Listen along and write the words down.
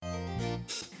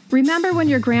Remember when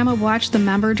your grandma watched the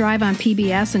member drive on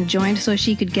PBS and joined so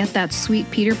she could get that sweet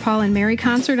Peter, Paul, and Mary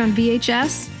concert on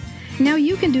VHS? Now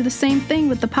you can do the same thing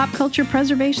with the Pop Culture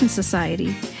Preservation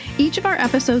Society. Each of our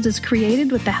episodes is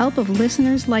created with the help of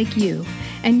listeners like you,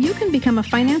 and you can become a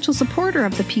financial supporter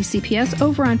of the PCPS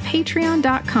over on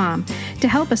patreon.com to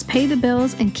help us pay the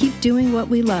bills and keep doing what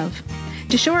we love.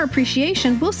 To show our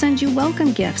appreciation, we'll send you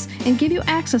welcome gifts and give you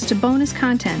access to bonus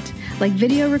content, like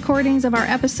video recordings of our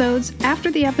episodes, after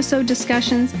the episode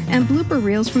discussions, and blooper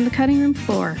reels from the cutting room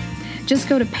floor. Just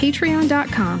go to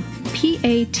patreon.com,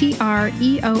 Patreon,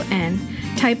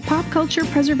 type Pop Culture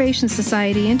Preservation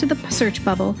Society into the search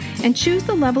bubble, and choose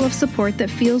the level of support that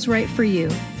feels right for you.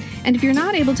 And if you're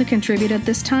not able to contribute at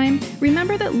this time,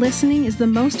 remember that listening is the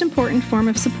most important form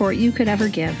of support you could ever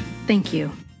give. Thank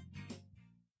you.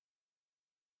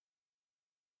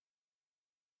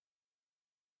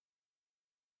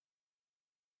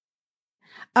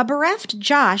 A bereft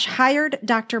Josh hired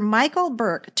Dr. Michael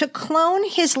Burke to clone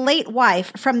his late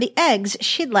wife from the eggs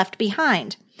she'd left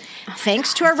behind.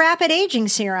 Thanks to a rapid aging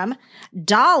serum,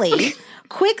 Dolly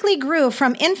quickly grew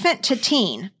from infant to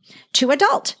teen to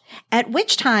adult, at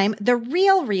which time the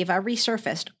real Reva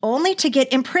resurfaced, only to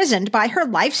get imprisoned by her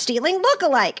life-stealing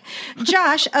lookalike.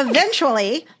 Josh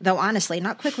eventually, though honestly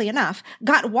not quickly enough,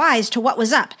 got wise to what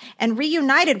was up and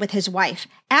reunited with his wife,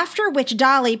 after which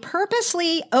Dolly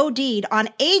purposely OD'd on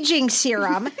aging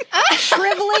serum,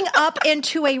 shriveling up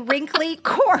into a wrinkly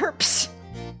corpse.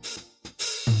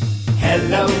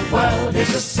 Hello world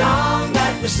is a song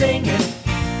that we're singing.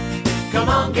 Come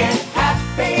on, get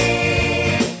happy.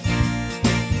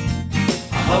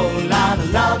 A whole lot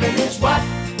of loving is what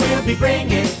we'll be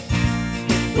bringing.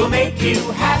 We'll make you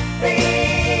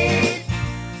happy.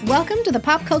 Welcome to the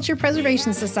Pop Culture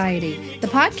Preservation Society, the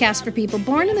podcast for people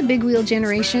born in the big wheel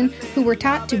generation who were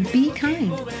taught to be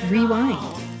kind.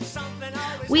 Rewind.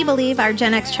 We believe our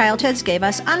Gen X childhoods gave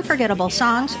us unforgettable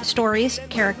songs, stories,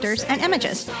 characters, and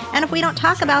images. And if we don't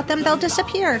talk about them, they'll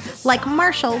disappear, like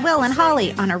Marshall, Will, and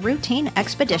Holly on a routine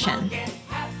expedition.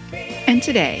 And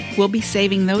today, we'll be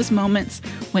saving those moments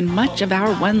when much of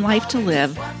our one life to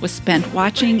live was spent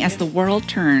watching as the world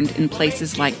turned in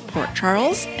places like Port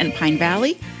Charles and Pine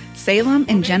Valley, Salem,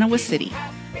 and Genoa City.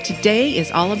 Today is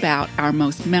all about our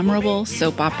most memorable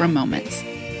soap opera moments.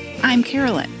 I'm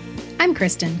Carolyn. I'm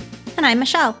Kristen. And I'm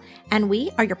Michelle, and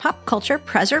we are your pop culture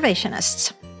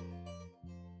preservationists.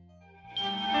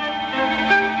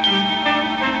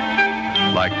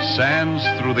 Like sands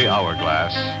through the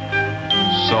hourglass,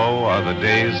 so are the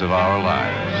days of our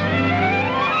lives.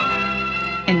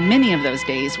 And many of those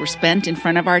days were spent in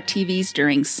front of our TVs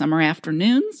during summer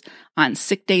afternoons, on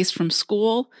sick days from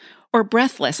school, or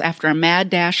breathless after a mad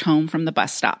dash home from the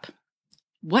bus stop.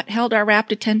 What held our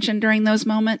rapt attention during those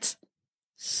moments?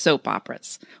 Soap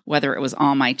operas, whether it was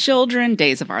All My Children,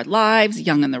 Days of Our Lives,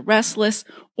 Young and the Restless,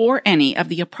 or any of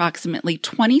the approximately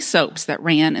 20 soaps that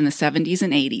ran in the 70s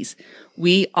and 80s.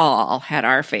 We all had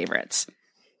our favorites.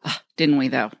 Didn't we,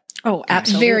 though? Oh,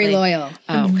 absolutely. Very loyal.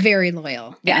 Oh, very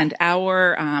loyal. And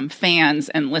our fans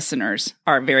and listeners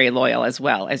are very loyal as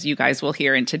well, as you guys will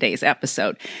hear in today's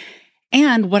episode.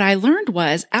 And what I learned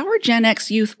was our Gen X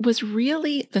youth was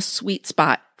really the sweet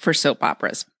spot for soap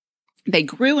operas. They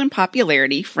grew in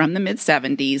popularity from the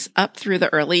mid-70s up through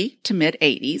the early to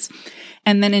mid-80s.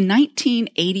 And then in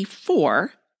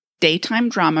 1984, daytime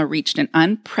drama reached an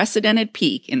unprecedented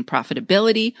peak in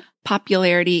profitability,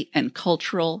 popularity, and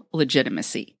cultural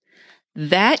legitimacy.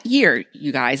 That year,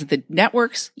 you guys, the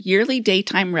network's yearly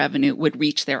daytime revenue would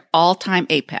reach their all-time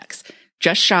apex,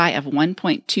 just shy of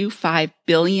 $1.25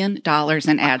 billion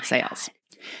in ad sales.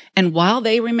 And while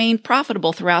they remained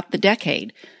profitable throughout the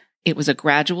decade, it was a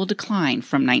gradual decline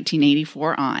from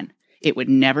 1984 on. It would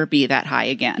never be that high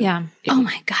again. Yeah.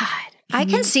 My God. I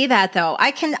can see that though.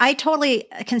 I totally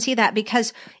can see that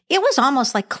because it was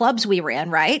almost like clubs we were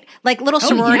in, right? Like little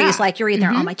sororities, like you're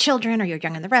either All My Children or you're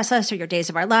Young and the Restless or your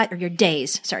Days of Our Life or your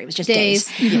Days. Sorry, it was just Days.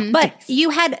 Mm-hmm. But you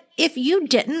had, if you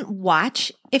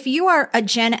are a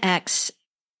Gen X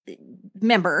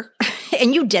member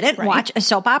and you didn't watch a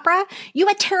soap opera, you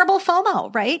had terrible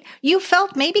FOMO, right? You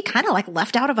felt maybe kind of like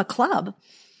left out of a club.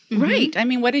 Right. I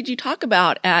mean, what did you talk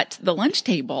about at the lunch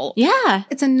table? Yeah.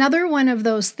 It's another one of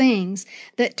those things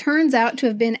that turns out to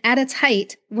have been at its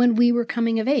height when we were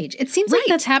coming of age. It seems like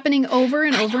that's happening over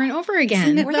and over and over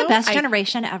again. We're the best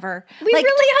generation ever. We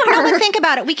really are. No, but think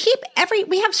about it.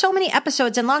 We have so many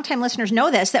episodes, and longtime listeners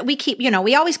know this, that we keep,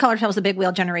 we always call ourselves the big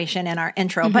wheel generation in our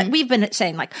intro, but we've been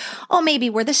saying like, oh, maybe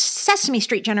we're the Sesame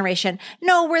Street generation.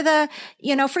 No, we're the,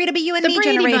 Free to Be You and Me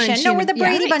Brady generation. Bunch No, we're the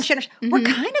Brady right. Bunch generation. We're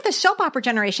kind of the soap opera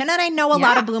generation. generation. And I know a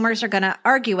lot of boomers are going to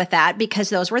argue with that because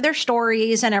those were their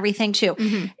stories and everything too.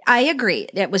 I agree.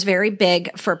 It was very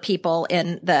big for people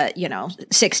in the,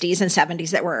 60s and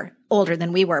 70s that were older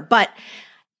than we were, but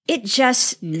it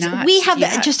just, we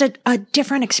have just a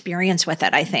different experience with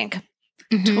it, I think.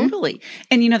 Totally.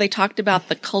 And, they talked about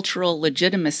the cultural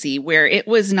legitimacy where it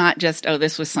was not just,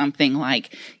 this was something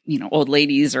like, old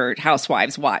ladies or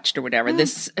housewives watched or whatever.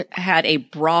 This had a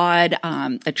broad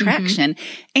attraction.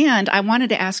 And I wanted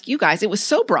to ask you guys, it was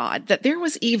so broad that there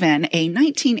was even a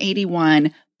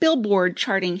 1981 Billboard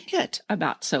charting hit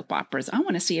about soap operas. I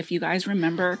want to see if you guys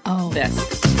remember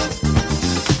this.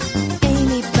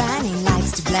 Amy Banning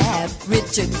likes to blab.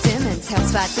 Richard Simmons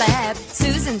helps fight flab.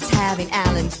 Susan's having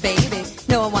Alan's baby.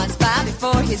 No one wants Bobby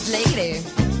for his lady.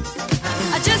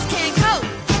 I just can't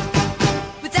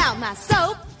cope without my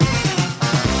soap.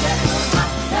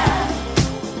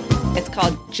 It's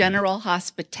called General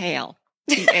Hospital,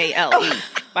 T-A-L-E,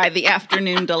 by the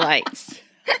Afternoon Delights.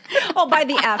 By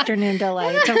the Afternoon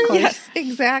Delights, of course. Yes,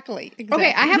 exactly.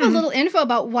 Okay, I have a little info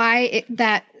about why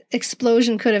that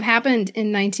explosion could have happened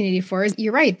in 1984.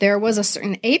 You're right, there was a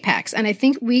certain apex, and I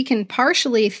think we can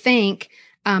partially thank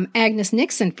Agnes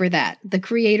Nixon for that, the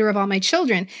creator of All My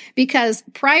Children, because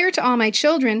prior to All My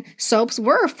Children, soaps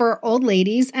were for old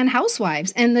ladies and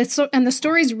housewives, and the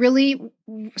stories really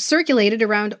circulated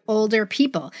around older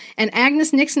people. And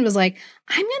Agnes Nixon was like,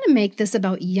 I'm going to make this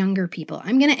about younger people.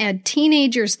 I'm going to add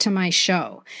teenagers to my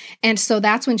show. And so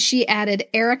that's when she added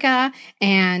Erica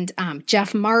and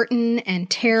Jeff Martin and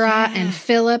Tara and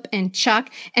Philip and Chuck.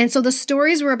 And so the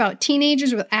stories were about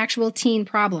teenagers with actual teen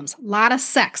problems. A lot of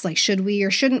sex, like should we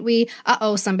or shouldn't we?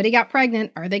 Somebody got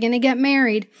pregnant. Are they going to get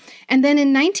married? And then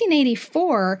in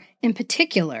 1984, in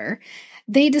particular,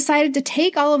 they decided to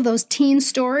take all of those teen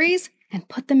stories and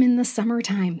put them in the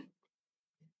summertime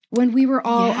when we were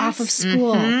all off of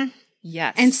school.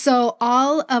 Yes. And so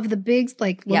all of the big,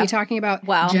 like we'll be talking about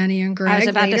Jenny and Greg I was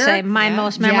about later. to say my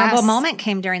most memorable moment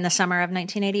came during the summer of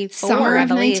 1984. Summer I of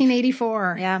believe.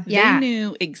 1984. Yeah. They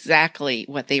knew exactly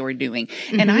what they were doing.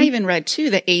 And I even read too,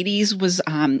 the 80s was,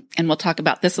 and we'll talk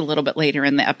about this a little bit later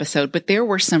in the episode, but there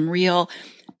were some real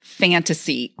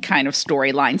fantasy kind of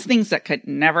storylines, things that could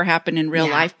never happen in real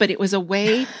life, but it was a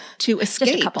way to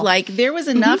escape. Like there was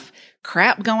enough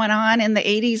crap going on in the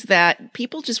 80s that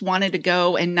people just wanted to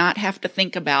go and not have to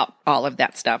think about all of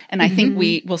that stuff. And I think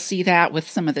we will see that with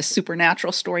some of the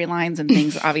supernatural storylines and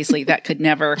things, obviously, that could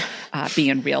never be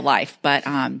in real life. But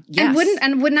yes.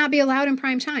 And would not be allowed in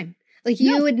prime time. Like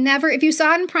you would never, if you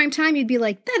saw it in prime time, you'd be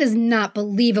like, that is not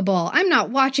believable. I'm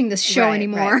not watching this show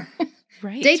anymore.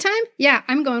 Right. Daytime? Yeah,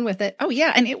 I'm going with it. Oh,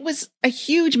 yeah. And it was a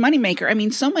huge moneymaker. I mean,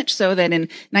 so much so that in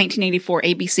 1984,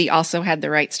 ABC also had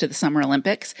the rights to the Summer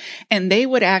Olympics, and they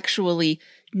would actually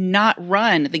not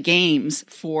run the games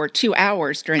for 2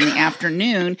 hours during the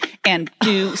afternoon and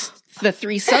do the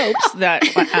three soaps that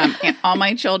All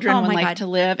My Children, One Life to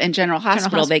Live, and General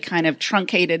Hospital. They kind of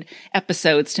truncated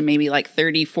episodes to maybe like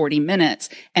 30, 40 minutes,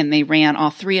 and they ran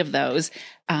all three of those.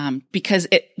 Because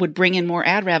it would bring in more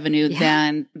ad revenue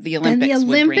than the Olympics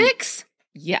would bring.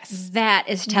 Yes. That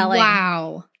is telling.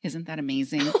 Wow. Isn't that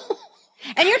amazing?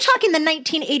 And you're talking the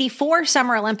 1984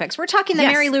 Summer Olympics. We're talking the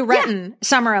Mary Lou Retton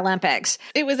Summer Olympics.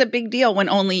 It was a big deal when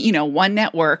only, one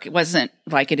network. It wasn't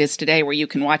like it is today where you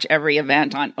can watch every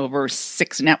event on over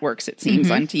 6 networks, it seems,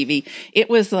 on TV.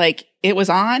 It was like, it was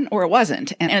on or it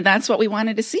wasn't. And that's what we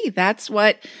wanted to see. That's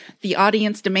what the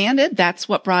audience demanded. That's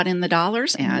what brought in the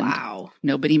dollars. And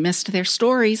nobody missed their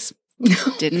stories.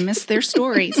 Didn't miss their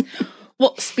stories.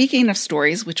 Well, speaking of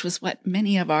stories, which was what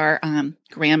many of our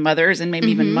grandmothers and maybe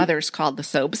even mothers called the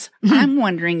soaps, I'm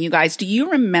wondering, you guys, do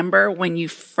you remember when you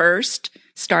first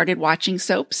started watching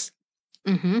soaps?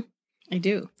 I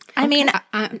do. I mean,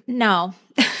 no.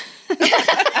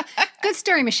 Good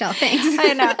story, Michelle. Thanks.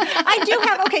 I know. I do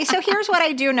have, okay, so here's what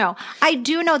I do know. I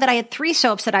do know that I had 3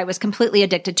 soaps that I was completely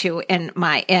addicted to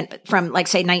from like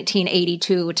say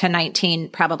 1982 to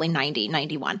probably 90,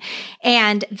 91.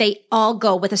 And they all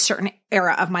go with a certain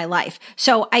era of my life.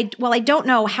 So I don't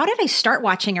know, how did I start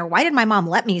watching or why did my mom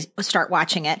let me start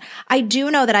watching it? I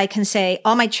do know that I can say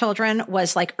All My Children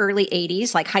was like early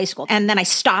 80s, like high school. And then I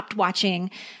stopped watching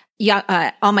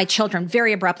All My Children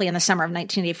very abruptly in the summer of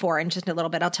 1984. In just a little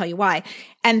bit, I'll tell you why.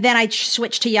 And then I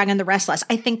switched to Young and the Restless.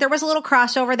 I think there was a little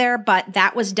crossover there, but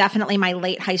that was definitely my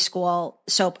late high school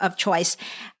soap of choice.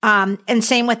 And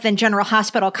same with then General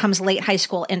Hospital comes late high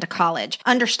school into college.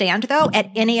 Understand though, at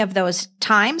any of those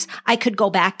times, I could go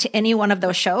back to any one of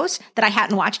those shows that I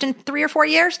hadn't watched in 3 or 4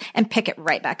 years and pick it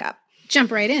right back up.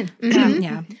 Jump right in.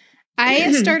 Yeah.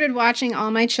 I started watching All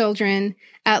My Children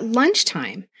at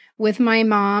lunchtime with my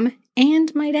mom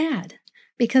and my dad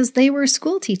because they were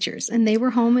school teachers and they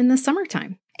were home in the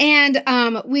summertime. And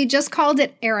we just called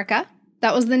it Erica.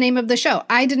 That was the name of the show.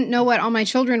 I didn't know what All My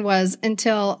Children was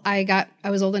until I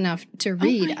was old enough to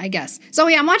read, I guess. So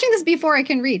yeah, I'm watching this before I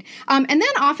can read. And then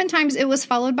oftentimes it was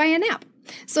followed by a nap.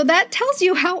 So that tells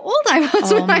you how old I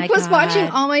was when I was watching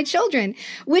All My Children,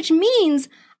 which means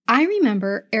I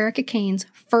remember Erica Kane's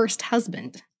first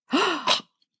husband.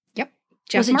 Yep.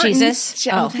 Jeff Was it Martin. Jesus?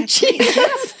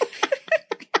 Jesus.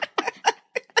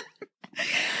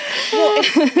 Well,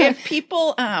 if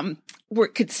people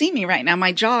could see me right now,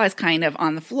 my jaw is kind of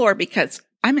on the floor because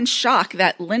I'm in shock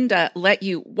that Linda let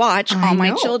you watch All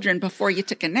My Children before you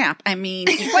took a nap. I mean,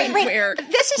 you could wear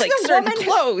this is like the certain woman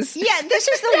clothes. Yeah, this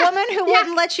is the woman who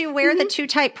wouldn't let you wear the too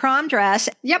tight prom dress.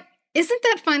 Yep. Isn't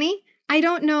that funny? I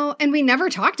don't know. And we never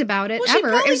talked about it Well, ever. She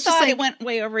probably It's just thought like, it went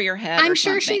way over your head. I'm or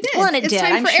sure she something. did. Well, and it it's did.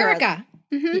 time I'm for sure. Erica.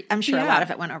 I'm sure a Yeah. lot of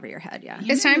it went over your head, yeah.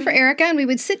 It's time for Erica, and we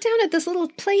would sit down at this little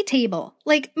play table.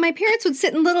 Like my parents would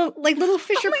sit in little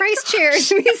Fisher Price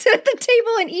chairs. We'd sit at the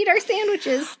table and eat our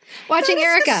sandwiches, watching That is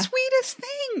Erica. the sweetest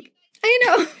thing. I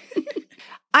know.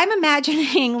 I'm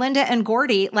imagining Linda and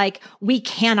Gordy like, we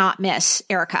cannot miss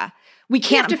Erica. We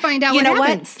can't have to find out you what know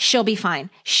happens. What? She'll be fine.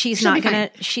 She's She'll not be gonna.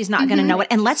 fine. She's not gonna know it.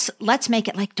 And let's make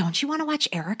it like, don't you want to watch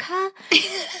Erica?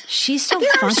 She's so There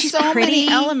fun. are She's so pretty. many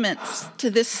elements to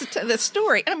this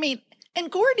story. I mean, and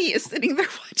Gordy is sitting there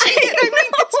watching it. I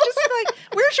mean, it's just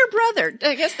like, where's your brother?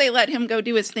 I guess they let him go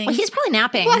do his thing. Well, he's probably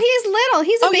napping. Well, he's little.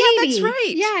 He's a baby. yeah, that's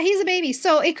right. Yeah, he's a baby.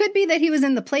 So it could be that he was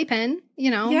in the playpen. You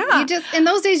know, Yeah. You just in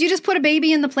those days you just put a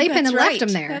baby in the playpen and left him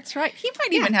there. That's right. He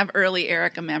might even have early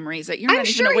Erica memories that you're I'm not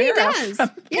sure even he aware does.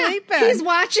 of. From Yeah, playpen. he's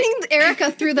watching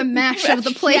Erica through the mesh of the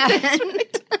playpen.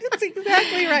 That's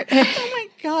exactly right. Oh my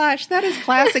gosh, that is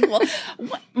classic. Well,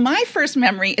 my first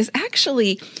memory is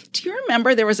actually, do you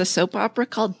remember there was a soap opera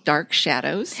called Dark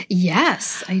Shadows?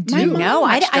 Yes, I do. My mom No,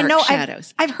 I watched know. Dark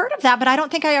Shadows. I've heard of that, but I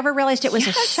don't think I ever realized it was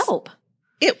a soap.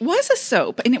 It was a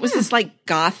soap, and it was this like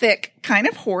gothic kind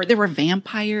of horror. There were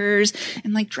vampires,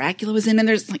 and like Dracula was in, and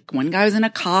there's like one guy was in a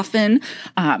coffin.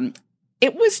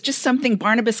 It was just something.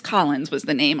 Barnabas Collins was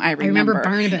the name I remember. remember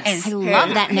Barnabas. And I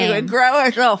love that He name. would grow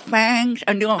his little fangs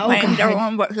and do a fangs God.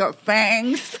 everyone but his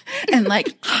fangs, and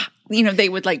like they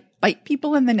would like bite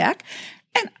people in the neck.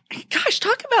 And gosh,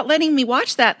 talk about letting me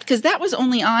watch that, because that was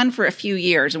only on for a few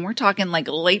years, and we're talking like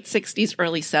late 60s,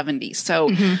 early 70s.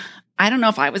 So I don't know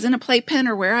if I was in a playpen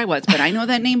or where I was, but I know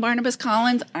that name, Barnabas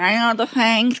Collins. I know the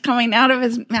fangs coming out of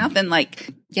his mouth. And like,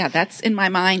 yeah, that's in my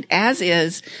mind, as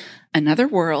is Another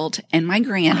World and My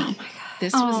Granny. Oh my God.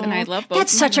 This was, and I love both.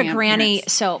 That's my such a granny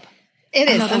grandparents. soap. It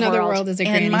is. Another Another World. World is a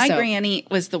granny And my soap. granny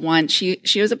was the one, she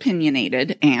was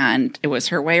opinionated, and it was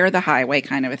her way or the highway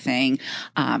kind of a thing.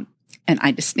 And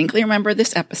I distinctly remember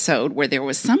this episode where there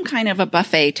was some kind of a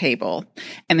buffet table,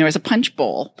 and there was a punch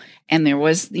bowl, and there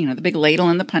was, the big ladle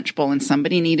in the punch bowl, and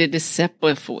somebody needed to sip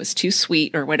if it was too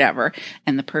sweet or whatever.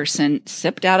 And the person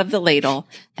sipped out of the ladle,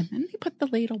 and then they put the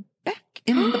ladle back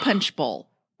in the punch bowl.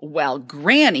 Well,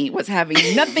 Granny was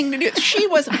having nothing to do. She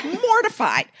was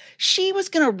mortified. She was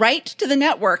going to write to the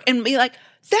network and be like,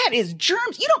 that is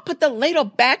germs. You don't put the ladle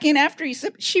back in after you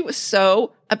sip. She was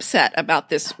so upset about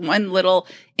this one little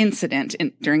incident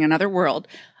during Another World.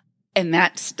 And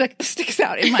that sticks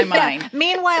out in my mind. Yeah.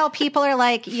 Meanwhile, people are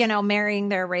like, marrying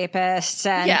their rapists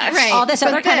and Yes. Right. all this But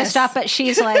other kind of this- stuff. But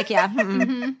she's like, yeah.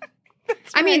 Mm-mm.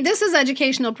 I mean, this is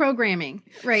educational programming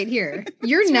right here.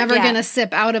 You're never Yeah. going to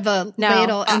sip out of a No.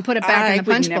 ladle and put it back in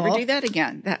the punch I would bowl. never do that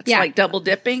again. That's Yeah. like double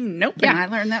dipping. Nope. Yeah. And I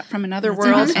learned that from Another That's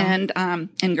World awesome.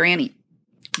 and Granny.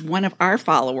 One of our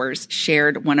followers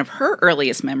shared one of her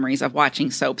earliest memories of watching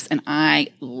soaps, and I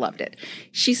loved it.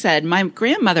 She said, my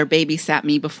grandmother babysat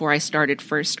me before I started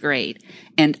first grade,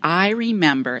 and I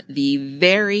remember the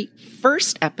very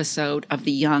first episode of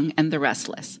The Young and the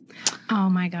Restless. Oh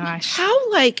my gosh. How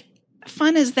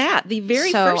fun is that? The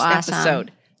very So first awesome.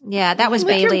 episode. Yeah, that was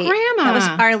With your Bailey. grandma. That was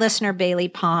our listener, Bailey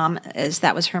Palm.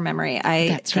 That was her memory. I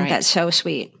That's think right. that's so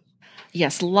sweet.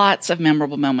 Yes, lots of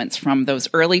memorable moments from those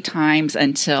early times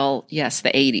until, yes, the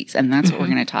 80s. And that's what we're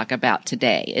going to talk about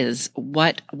today, is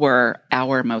what were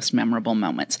our most memorable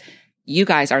moments. You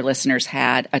guys, our listeners,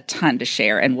 had a ton to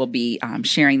share, and we'll be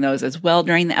sharing those as well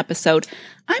during the episode.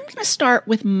 I'm going to start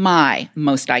with my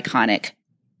most iconic,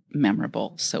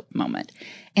 memorable soap moment.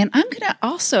 And I'm going to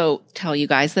also tell you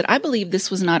guys that I believe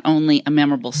this was not only a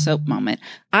memorable soap moment.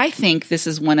 I think this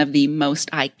is one of the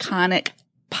most iconic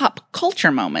pop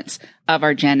culture moments of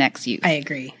our Gen X youth. I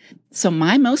agree. So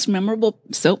my most memorable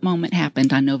soap moment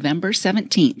happened on November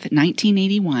 17th,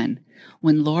 1981,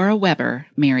 when Laura Weber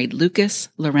married Lucas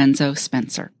Lorenzo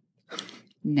Spencer.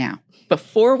 Now,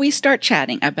 before we start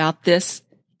chatting about this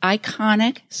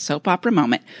iconic soap opera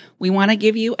moment, we want to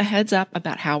give you a heads up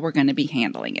about how we're going to be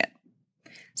handling it.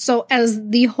 So as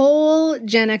the whole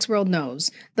Gen X world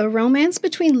knows, the romance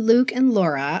between Luke and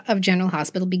Laura of General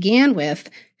Hospital began with,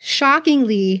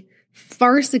 shockingly,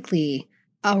 farcically,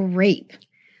 a rape.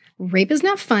 Rape is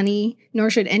not funny, nor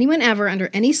should anyone ever, under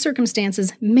any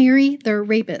circumstances, marry their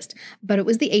rapist. But it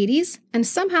was the 80s, and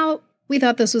somehow we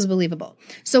thought this was believable.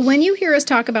 So when you hear us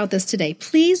talk about this today,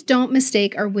 please don't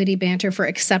mistake our witty banter for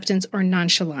acceptance or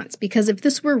nonchalance, because if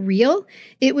this were real,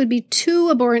 it would be too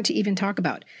abhorrent to even talk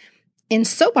about. In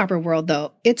soap opera world,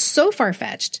 though, it's so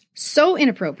far-fetched, so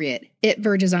inappropriate, it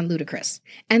verges on ludicrous.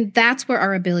 And that's where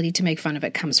our ability to make fun of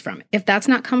it comes from. If that's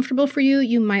not comfortable for you,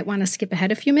 you might want to skip ahead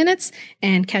a few minutes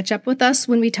and catch up with us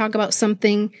when we talk about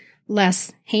something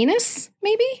less heinous,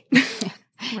 maybe?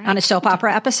 Right. On a soap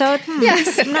opera episode?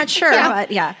 Yes. I'm not sure,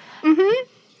 but yeah. Mm-hmm.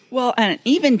 Well, and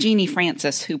even Jeannie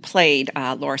Francis, who played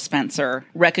Laura Spencer,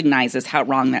 recognizes how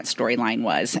wrong that storyline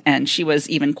was. And she was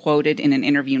even quoted in an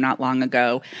interview not long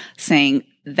ago saying,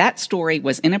 "That story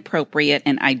was inappropriate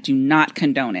and I do not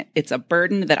condone it. It's a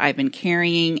burden that I've been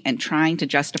carrying and trying to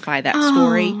justify that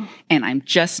story, and I'm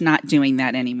just not doing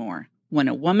that anymore. When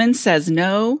a woman says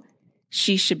no,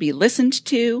 she should be listened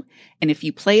to. And if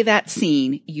you play that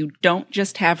scene, you don't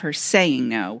just have her saying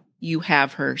no, you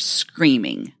have her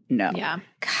screaming no." Yeah.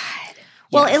 God.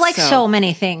 Well, Yeah, like so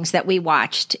many things that we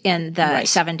watched in the Right.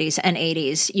 70s and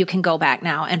 80s, you can go back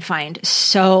now and find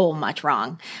so much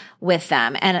wrong with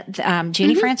them. And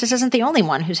Jeannie Francis isn't the only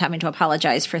one who's having to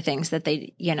apologize for things that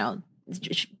they,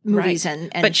 movies Right.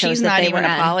 and but shows she's that not they even were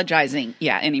in. apologizing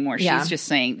anymore. Yeah. She's just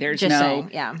saying there's Just no saying,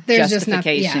 yeah. There's just not-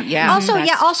 justification. yeah. Also,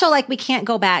 that's- also like we can't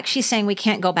go back. She's saying we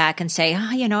can't go back and say,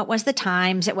 it was the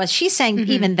times. It was. She's saying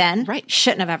even then, Right.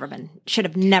 should have never been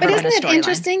But been isn't a it storyline.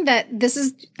 interesting that this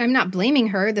is, I'm not blaming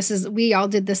her. We all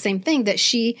did the same thing, that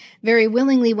she very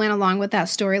willingly went along with that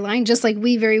storyline, just like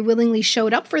we very willingly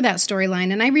showed up for that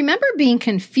storyline. And I remember being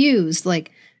confused,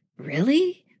 like,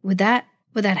 really? Would that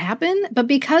happen? But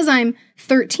because I'm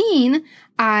 13,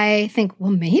 I think,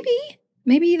 well,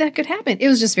 maybe that could happen. It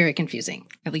was just very confusing.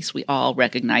 At least we all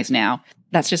recognize now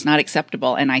that's just not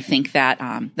acceptable. And I think that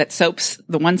that soaps,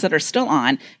 the ones that are still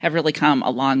on, have really come a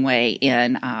long way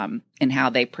in how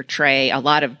they portray a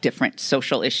lot of different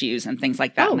social issues and things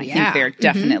like that. Oh, and I yeah. think they're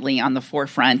definitely on the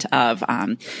forefront of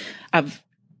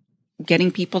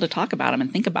getting people to talk about them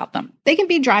and think about them. They can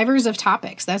be drivers of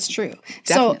topics. That's true.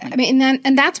 So, Definitely. I mean,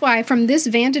 and that's why from this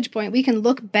vantage point, we can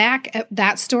look back at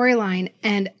that storyline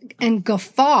and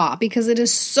guffaw, because it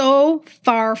is so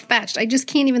far-fetched. I just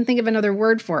can't even think of another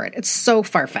word for it. It's so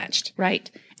far-fetched.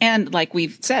 Right. And like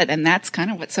we've said, and that's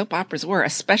kind of what soap operas were,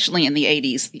 especially in the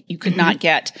 80s. You could not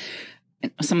get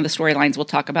some of the storylines we'll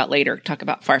talk about later, talk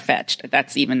about far-fetched.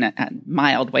 That's even a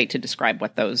mild way to describe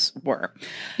what those were.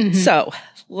 So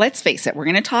let's face it, we're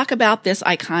going to talk about this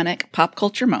iconic pop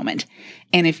culture moment.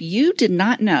 And if you did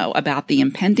not know about the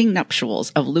impending nuptials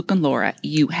of Luke and Laura,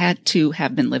 you had to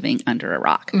have been living under a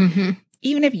rock.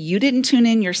 Even if you didn't tune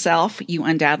in yourself, you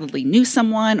undoubtedly knew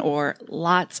someone or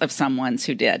lots of someones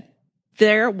who did.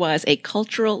 There was a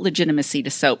cultural legitimacy to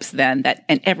soaps then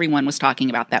and everyone was talking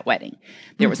about that wedding.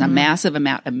 There was a massive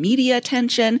amount of media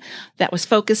attention that was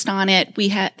focused on it.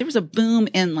 There was a boom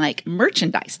in like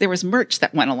merchandise. There was merch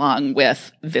that went along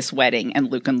with this wedding and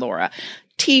Luke and Laura.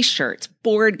 T-shirts,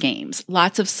 board games,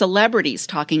 lots of celebrities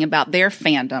talking about their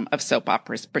fandom of soap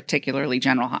operas, particularly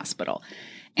General Hospital,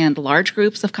 and large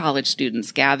groups of college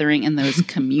students gathering in those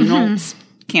communal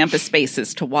campus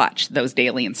spaces to watch those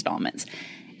daily installments.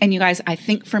 And you guys, I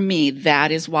think for me,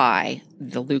 that is why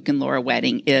the Luke and Laura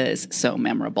wedding is so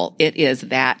memorable. It is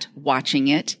that watching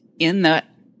it in the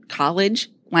college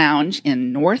lounge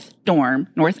in North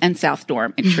and South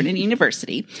Dorm at Trinity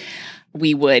University.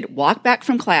 We would walk back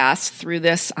from class through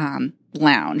this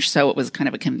lounge. So it was kind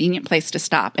of a convenient place to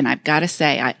stop. And I've got to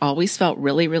say, I always felt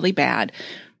really, really bad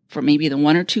for maybe the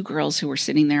one or two girls who were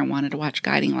sitting there and wanted to watch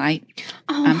Guiding Light.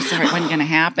 Oh. I'm sorry, it wasn't going to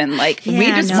happen. Like, we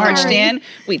Yeah, just no. marched Sorry. in,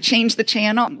 we changed the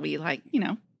channel, we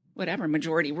whatever,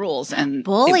 majority rules. And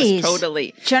Bullies. it was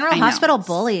totally. General I know. Hospital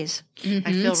bullies. I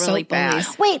feel So really bad.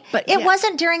 bullies. Wait, But it yeah.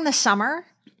 wasn't during the summer?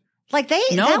 Like No,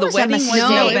 that the was wedding a was mistake.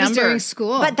 No, it was November. during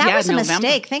school. But that Yeah, was a November.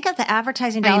 mistake. Think of the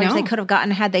advertising I dollars know. they could have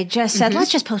gotten had they just said,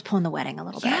 let's just postpone the wedding a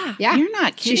little bit. Yeah. You're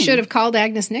not She kidding. should have called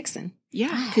Agnes Nixon.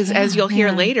 Yeah, because as you'll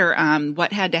hear later,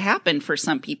 what had to happen for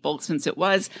some people, since it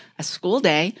was a school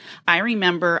day, I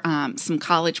remember some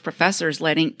college professors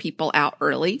letting people out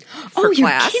early for Oh, you're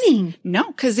class. kidding. No,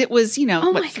 because it was,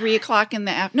 Oh my 3 o'clock in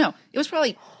the afternoon. No, it was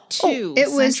probably 2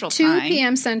 It was Central 2 time.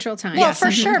 p.m. Central Time. Well, Yes.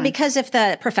 for sure, because if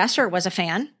the professor was a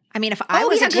fan I mean, if I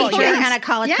was a good teacher points. and a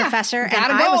college professor and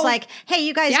Gotta I was go. like, hey,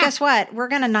 you guys, guess what? We're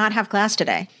going to not have class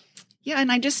today. Yeah,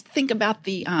 and I just think about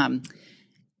the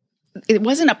it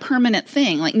wasn't a permanent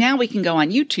thing. Like now we can go on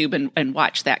YouTube and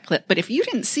watch that clip. But if you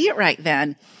didn't see it right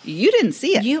then, you didn't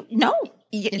see it. You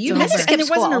You over. missed it. And it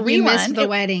wasn't a rerun. You missed the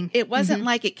wedding. It wasn't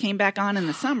like it came back on in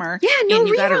the summer. Yeah, no and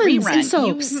you got a reruns in rerun.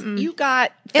 soaps. You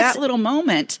got that little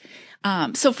moment.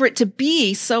 So for it to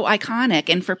be so iconic,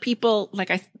 and for people like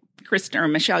Kristen or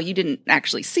Michelle, you didn't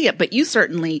actually see it, but you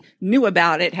certainly knew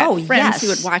about it. Had friends who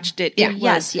had watched it. Yeah, It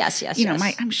was, yes. You know,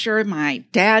 I'm sure my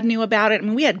dad knew about it. I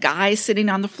mean, we had guys sitting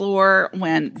on the floor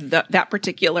when that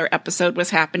particular episode was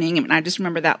happening. I mean, I just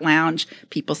remember that lounge,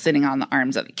 people sitting on the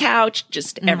arms of the couch,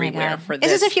 just everywhere for this.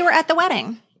 It's as if you were at the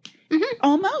wedding.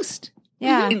 Almost.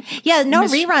 Yeah. Mhm. Yeah, no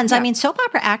Miss- reruns. yeah. I mean, soap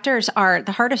opera actors are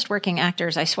the hardest working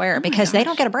actors, I swear, because they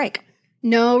don't get a break.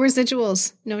 No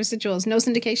residuals. No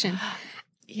syndication.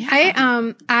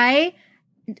 Yeah. I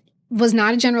was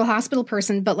not a General Hospital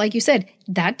person, but like you said,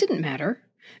 that didn't matter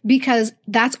because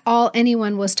that's all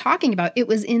anyone was talking about. It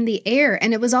was in the air,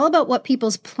 and it was all about what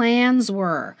people's plans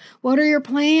were. What are your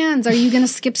plans? Are you going to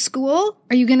skip school?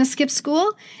 Are you going to skip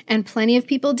school? And plenty of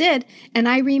people did. And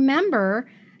I remember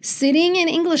sitting in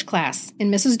English class,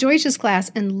 in Mrs. Deutsch's class,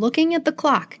 and looking at the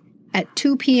clock at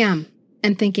 2 p.m.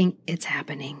 and thinking, it's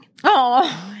happening.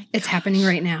 Oh, It's happening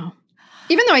right now.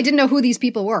 Even though I didn't know who these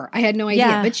people were. I had no idea,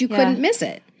 Yeah, but you couldn't miss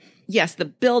it. Yes, the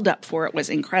buildup for it was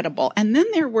incredible. And then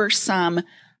there were some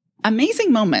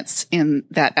amazing moments in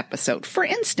that episode. For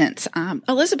instance,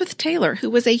 Elizabeth Taylor, who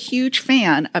was a huge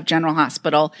fan of General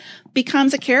Hospital,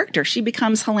 becomes a character. She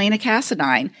becomes Helena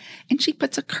Cassadine, and she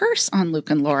puts a curse on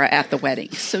Luke and Laura at the wedding.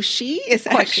 So she is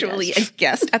actually a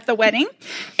guest at the wedding,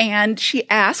 and she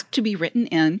asked to be written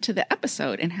into the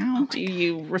episode. And how do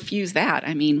you refuse that?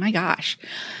 I mean, my gosh.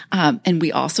 And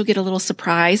we also get a little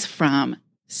surprise from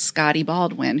Scotty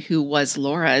Baldwin, who was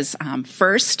Laura's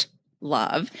first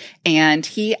love, and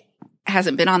he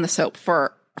hasn't been on the soap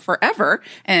for forever.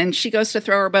 And she goes to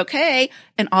throw her bouquet,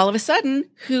 and all of a sudden,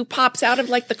 who pops out of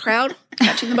like the crowd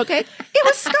catching the bouquet? It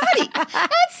was Scotty.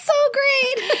 That's so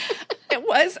great. It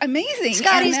was amazing.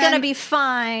 Scotty's And then- going to be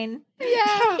fine.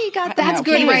 Yeah. He got that. That's No,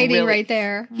 good he was writing really- right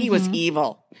there. He was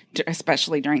evil,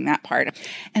 especially during that part.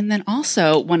 And then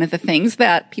also one of the things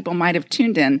that people might have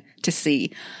tuned in to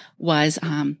see was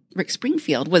Rick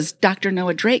Springfield. Was Dr.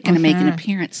 Noah Drake going to make an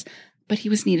appearance? But he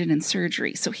was needed in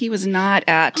surgery. So he was not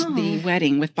at the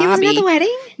wedding with Bobby. He wasn't at the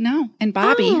wedding? No. And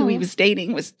Bobby, who he was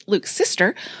dating, was Luke's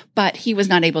sister, but he was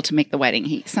not able to make the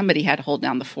wedding. Somebody had to hold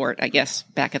down the fort, I guess,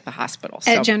 back at the hospital. So,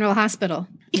 At General Hospital.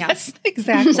 yes,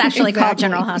 exactly. It's actually called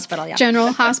General Hospital. Yeah.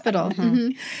 General Hospital.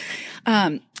 Mhm.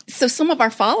 So some of our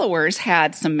followers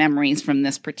had some memories from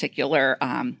this particular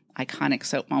iconic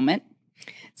soap moment.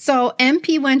 So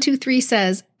MP123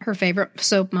 says her favorite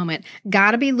soap moment,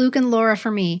 gotta be Luke and Laura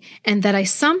for me, and that I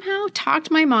somehow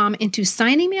talked my mom into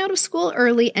signing me out of school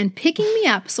early and picking me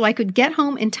up so I could get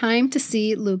home in time to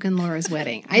see Luke and Laura's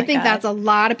wedding. I think that's a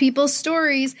lot of people's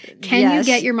stories. Can you Yes.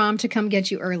 get your mom to come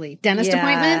get you early? Dentist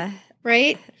appointment,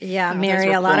 right? Yeah, those Mary,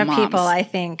 were a lot cool of people, moms. I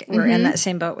think, were in that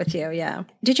same boat with you. Yeah.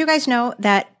 Did you guys know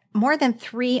that more than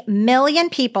 3 million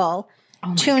people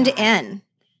tuned in?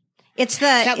 It's Is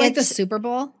that like the it's- Super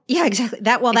Bowl? Yeah, exactly.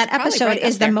 That probably episode right up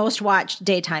is the there. most watched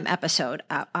daytime episode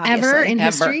obviously. Ever in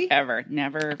history? Ever,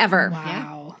 never. Ever.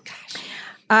 Wow.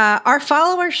 Our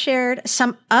followers shared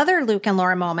some other Luke and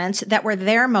Laura moments that were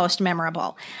their most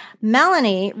memorable.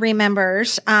 Melanie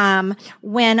remembers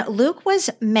when Luke was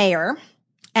mayor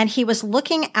and he was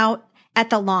looking out at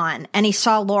the lawn and he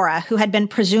saw Laura, who had been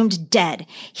presumed dead.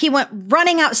 He went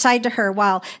running outside to her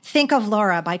while Think of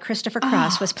Laura by Christopher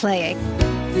Cross was playing.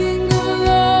 Think of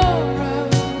Laura,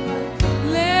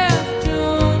 left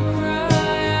don't cry.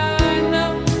 I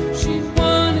know she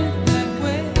wanted that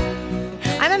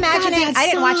way. I'm imagining, that I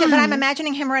didn't watch it, but I'm song.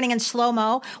 imagining him running in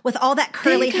slow-mo with all that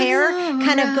curly Think of hair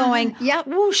kind of Laura. going Yep.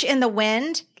 whoosh in the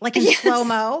wind, like in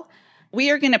slow-mo. We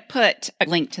are going to put a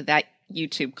link to that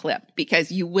YouTube clip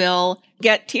because you will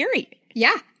get teary.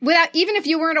 Yeah. Without, even if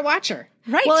you weren't a watcher.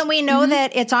 Right. Well, and we know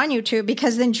that it's on YouTube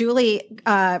because then Julie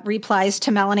replies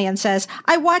to Melanie and says,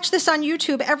 I watch this on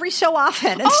YouTube every so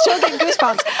often and still get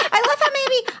goosebumps.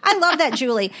 I love that,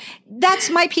 Julie. That's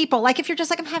my people. Like, if you're just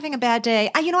like, I'm having a bad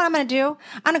day, you know what I'm going to do?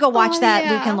 I'm going to go watch that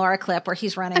yeah. Luke and Laura clip where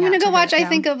he's running I'm going out to go her, watch I yeah.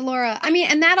 Think of Laura. I mean,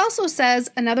 and that also says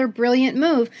another brilliant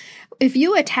move. If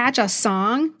you attach a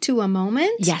song to a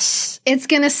moment, Yes. it's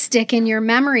going to stick in your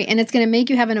memory and it's going to make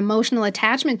you have an emotional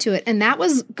attachment to it. And that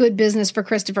was good business for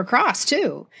Christopher Cross,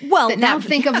 too. Well, that now that-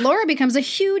 Think of Laura becomes a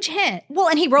huge hit. Well,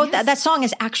 and he wrote that song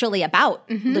is actually about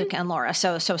Luke and Laura.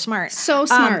 So smart. So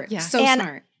smart. yeah. So and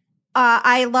smart.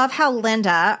 I love how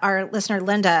Linda, our listener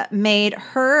Linda, made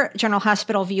her General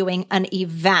Hospital viewing an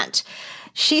event.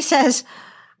 She says,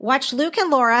 watch Luke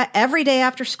and Laura every day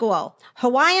after school.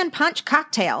 Hawaiian punch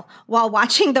cocktail while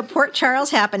watching the Port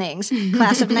Charles happenings.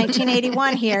 Class of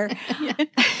 1981 here.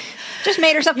 Just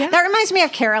made herself. Yeah. That reminds me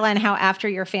of Carolyn, how after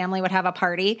your family would have a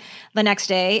party the next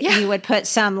day, you would put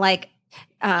some like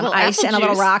ice in a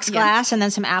little rocks glass and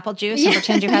then some apple juice and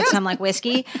pretend you had some like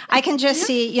whiskey. I can just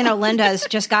see, Linda's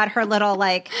just got her little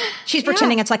like, she's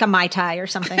pretending it's like a Mai Tai or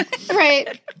something.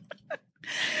 Right.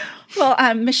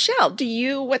 Well, Michelle,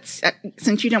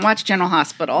 since you didn't watch General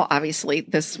Hospital, obviously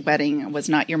this wedding was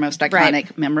not your most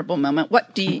iconic, memorable moment.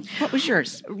 What was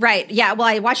yours? Right. Yeah. Well,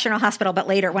 I watched General Hospital, but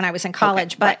later when I was in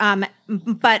college, but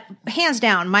hands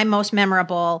down, my most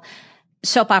memorable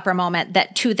soap opera moment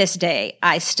that to this day,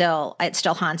 it still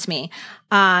haunts me,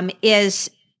 is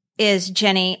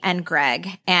Jenny and Greg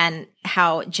and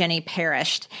how Jenny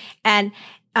perished. And,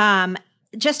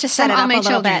 just to set it up a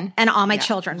little bit, and all my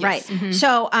children, yes. Right? Mm-hmm.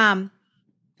 So, and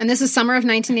this is summer of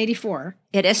 1984.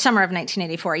 It is summer of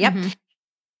 1984. Yep. Mm-hmm.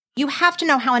 You have to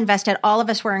know how invested all of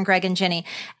us were in Greg and Jenny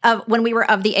when we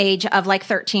were of the age of like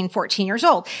 13, 14 years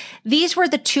old. These were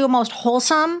the two most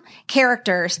wholesome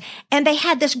characters, and they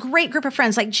had this great group of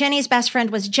friends. Like Jenny's best friend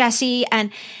was Jessie,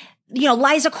 and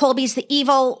Liza Colby's the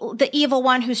evil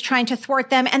one who's trying to thwart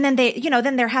them. And then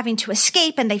then they're having to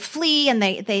escape and they flee and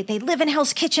they live in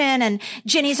Hell's Kitchen and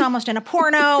Jenny's almost in a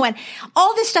porno and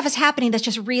all this stuff is happening that's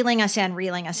just reeling us in,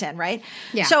 right?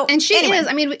 Yeah. So, and she is,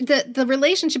 the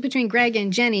relationship between Greg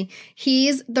and Jenny,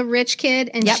 he's the rich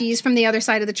kid and she's from the other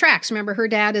side of the tracks. Remember, her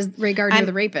dad is Ray Gardner,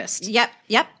 the rapist.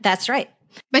 Yep, that's right.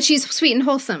 But she's sweet and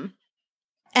wholesome.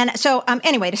 And so,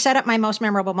 anyway, to set up my most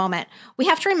memorable moment, we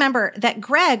have to remember that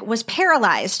Greg was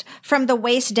paralyzed from the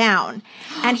waist down,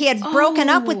 and he had broken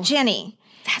up with Jenny.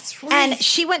 That's right. And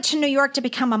she went to New York to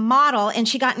become a model, and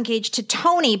she got engaged to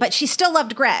Tony, but she still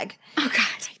loved Greg. Oh,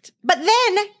 God. But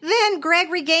then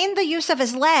Greg regained the use of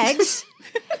his legs,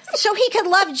 so he could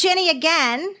love Jenny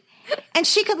again, and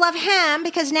she could love him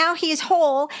because now he's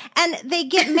whole, and they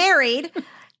get married.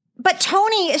 But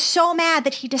Tony is so mad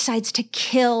that he decides to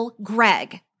kill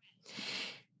Greg.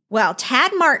 Well,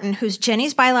 Tad Martin, who's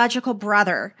Jenny's biological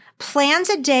brother, plans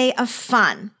a day of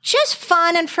fun, just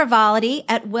fun and frivolity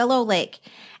at Willow Lake.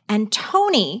 And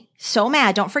Tony, so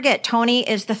mad, don't forget, Tony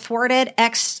is the thwarted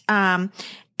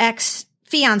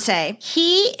ex-fiance.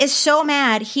 He is so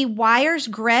mad, he wires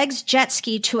Greg's jet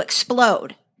ski to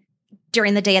explode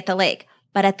during the day at the lake.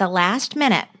 But at the last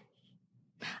minute,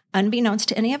 unbeknownst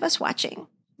to any of us watching,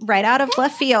 right out of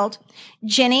left field,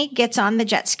 Jenny gets on the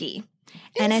jet ski.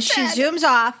 And as she zooms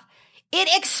off, it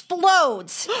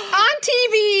explodes. On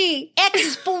TV!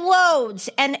 Explodes.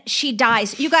 And she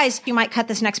dies. You guys, you might cut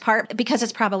this next part because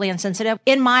it's probably insensitive.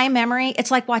 In my memory,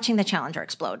 it's like watching the Challenger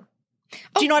explode.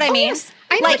 Do you know what I mean? Yes.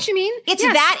 I know what you mean. It's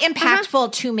that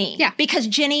impactful to me. Yeah. Because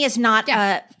Jenny is not,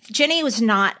 Jenny was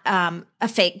not a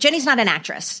fake. Jenny's not an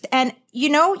actress. And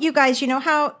you guys,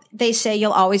 how they say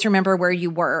you'll always remember where you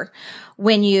were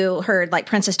when you heard like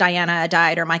Princess Diana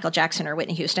died or Michael Jackson or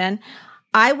Whitney Houston.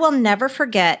 I will never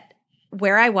forget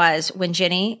where I was when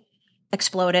Jenny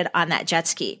exploded on that jet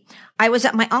ski. I was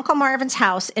at my Uncle Marvin's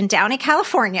house in Downey,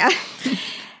 California.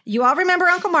 You all remember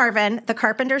Uncle Marvin, the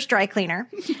carpenter's dry cleaner.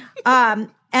 And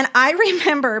I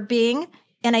remember being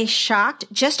in a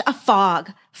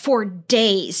fog for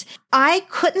days. I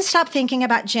couldn't stop thinking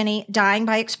about Jenny dying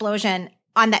by explosion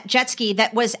on that jet ski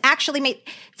that was actually made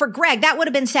for Greg. That would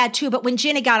have been sad too. But when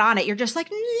Jenny got on it, you're just like,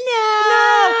 no.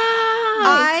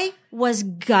 I was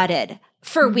gutted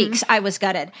for weeks. I was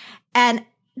gutted. And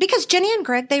because Jenny and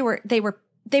Greg, they were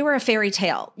a fairy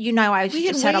tale. I've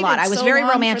said a lot. I was very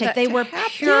romantic. They were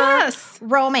pure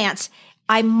romance.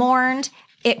 I mourned.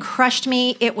 It crushed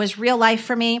me. It was real life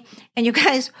for me. And you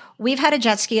guys, we've had a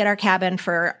jet ski at our cabin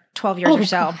for 12 years or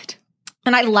so. God.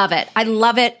 And I love it. I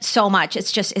love it so much.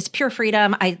 It's pure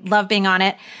freedom. I love being on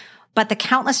it. But the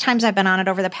countless times I've been on it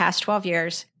over the past 12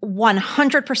 years,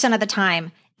 100% of the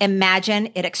time, imagine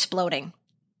it exploding.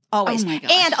 Always. Oh my gosh.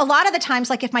 And a lot of the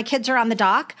times, like if my kids are on the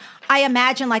dock, I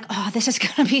imagine like, oh, this is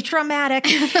going to be traumatic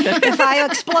if I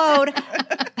explode.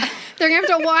 They're going to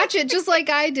have to watch it just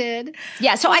like I did.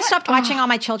 Yeah. So I stopped watching all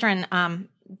my children. I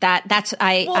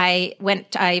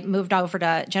moved over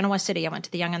to Genoa City. I went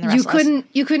to the Young and the Restless.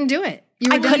 You couldn't do it.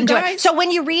 I couldn't do it. So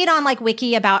when you read on like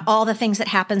Wiki about all the things that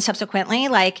happened subsequently,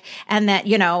 and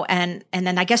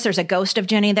then I guess there's a ghost of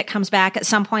Jenny that comes back at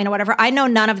some point or whatever. I know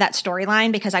none of that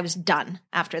storyline because I was done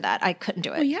after that. I couldn't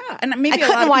do it. Well, yeah. And maybe I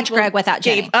couldn't watch Greg without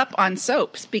Jenny. Gave up on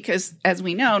soaps because as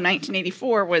we know,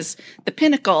 1984 was the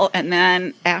pinnacle. And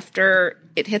then after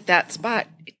it hit that spot,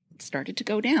 started to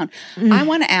go down. I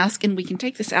want to ask, and we can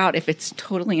take this out if it's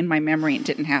totally in my memory and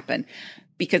didn't happen,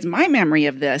 because my memory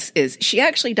of this is she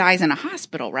actually dies in a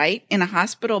hospital, right? In a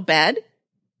hospital bed.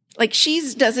 Like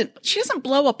she doesn't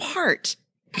blow apart.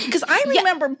 Because I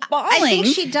remember bawling. I think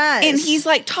she does. And he's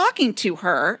like talking to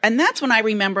her. And that's when I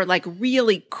remember like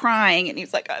really crying. And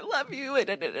he's like, I love you.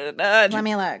 Let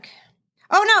me look.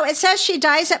 Oh, no. It says she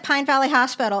dies at Pine Valley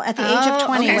Hospital at the age of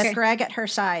 20 with Greg at her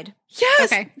side.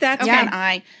 Yes. Okay. That's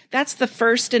when that's the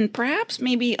first and perhaps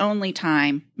maybe only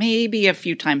time, maybe a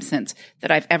few times since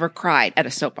that I've ever cried at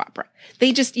a soap opera.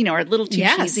 They just, are a little too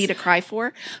cheesy to cry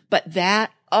for. But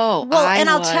that, and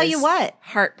I'll tell you what.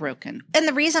 Heartbroken. And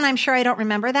the reason I'm sure I don't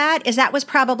remember that is that was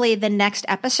probably the next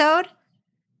episode.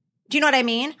 Do you know what I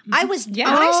mean? I was, when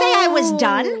I say I was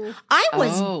done, I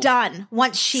was done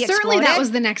once she Certainly exploded. that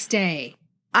was the next day.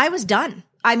 I was done.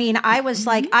 I mean, I was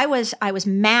like, I was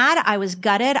mad. I was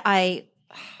gutted.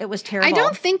 It was terrible. I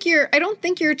don't think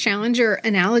your Challenger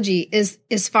analogy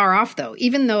is far off though.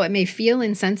 Even though it may feel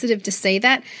insensitive to say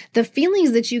that, the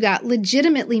feelings that you got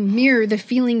legitimately mirror the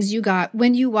feelings you got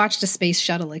when you watched a space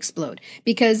shuttle explode,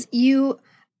 because we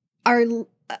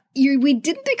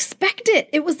didn't expect it.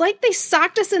 It was like they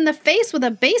socked us in the face with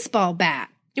a baseball bat.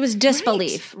 It was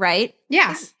disbelief, right?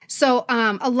 Yeah. So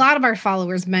a lot of our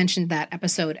followers mentioned that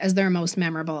episode as their most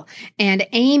memorable. And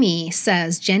Amy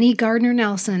says, Jenny Gardner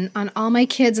Nelson on All My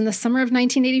Kids in the summer of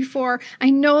 1984. I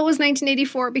know it was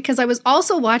 1984 because I was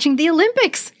also watching the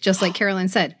Olympics, just like Carolyn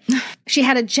said. She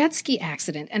had a jet ski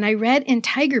accident, and I read in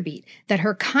Tiger Beat that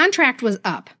her contract was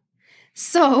up.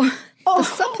 So the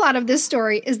subplot of this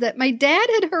story is that my dad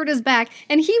had hurt his back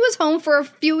and he was home for a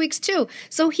few weeks too.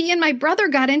 So he and my brother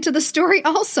got into the story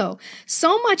also.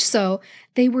 So much so,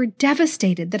 they were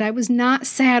devastated that I was not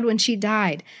sad when she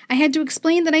died. I had to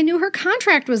explain that I knew her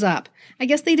contract was up. I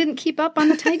guess they didn't keep up on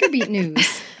the Tiger Beat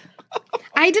news.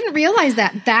 I didn't realize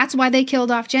that. That's why they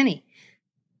killed off Jenny.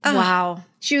 Wow.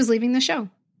 She was leaving the show.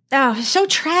 Oh, so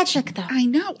tragic, though. I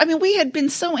know. I mean, we had been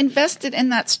so invested in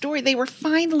that story. They were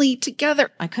finally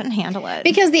together. I couldn't handle it.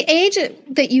 Because the age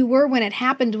that you were when it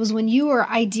happened was when you were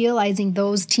idealizing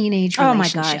those teenage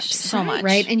relationships. Oh, my gosh. So much.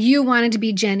 Right? And you wanted to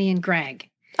be Jenny and Greg.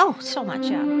 Oh, so much,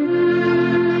 yeah.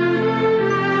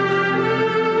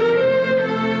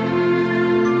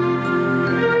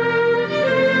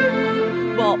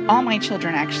 Well, All My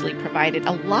Children actually provided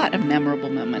a lot of memorable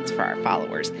moments for our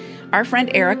followers. Our friend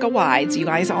Erica Wides, you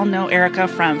guys all know Erica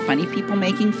from Funny People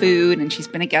Making Food, and she's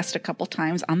been a guest a couple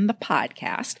times on the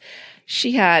podcast.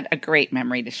 She had a great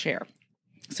memory to share.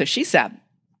 So she said,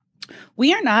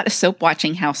 we are not a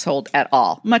soap-watching household at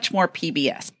all, much more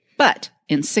PBS. But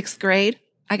in 6th grade,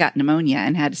 I got pneumonia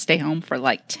and had to stay home for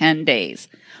like 10 days.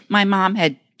 My mom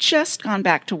had just gone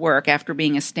back to work after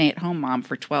being a stay-at-home mom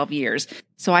for 12 years,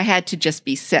 so I had to just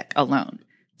be sick alone.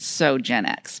 So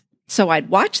GenX. So I'd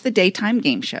watch the daytime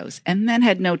game shows and then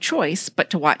had no choice but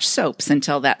to watch soaps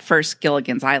until that first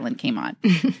Gilligan's Island came on.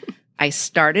 I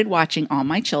started watching All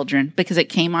My Children because it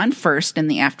came on first in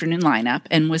the afternoon lineup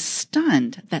and was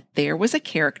stunned that there was a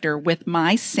character with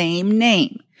my same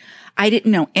name. I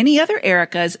didn't know any other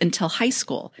Ericas until high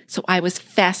school, so I was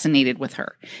fascinated with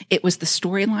her. It was the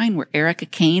storyline where Erica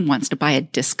Kane wants to buy a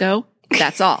disco.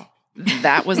 That's all.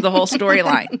 That was the whole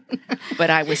storyline. But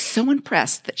I was so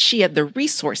impressed that she had the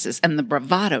resources and the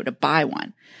bravado to buy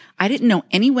one. I didn't know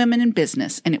any women in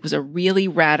business, and it was a really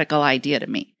radical idea to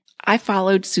me. I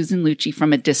followed Susan Lucci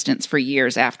from a distance for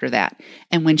years after that,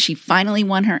 and when she finally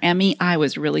won her Emmy, I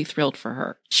was really thrilled for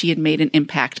her. She had made an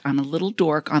impact on a little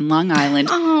dork on Long Island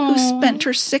who spent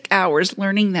her sick hours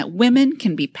learning that women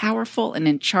can be powerful and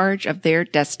in charge of their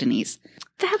destinies.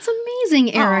 That's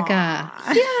amazing, Erica.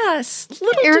 Yes.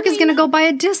 Erica's going to go buy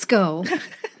a disco.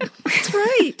 That's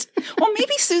right. Well,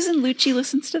 maybe Susan Lucci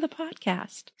listens to the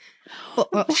podcast.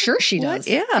 Well, sure she does.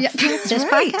 Yeah. This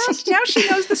right. podcast? Now she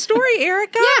knows the story,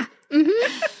 Erica. Yeah.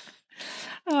 Mm-hmm.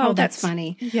 Oh, that's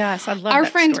funny. Yes, I love Our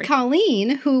that friend story.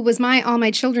 Colleen, who was my All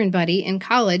My Children buddy in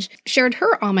college, shared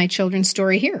her All My Children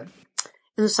story here.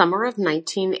 In the summer of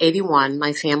 1981,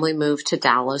 my family moved to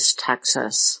Dallas,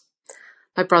 Texas.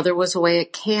 My brother was away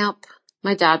at camp.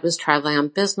 My dad was traveling on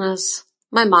business.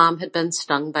 My mom had been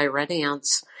stung by red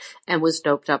ants and was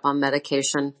doped up on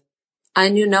medication. I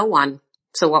knew no one,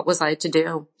 so what was I to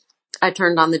do? I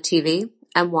turned on the TV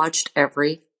and watched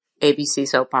every ABC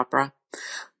soap opera.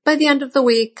 By the end of the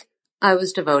week, I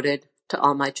was devoted to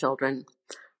All My Children.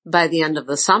 By the end of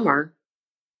the summer,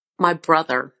 my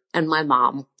brother and my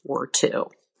mom were too.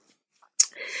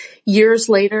 Years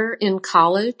later in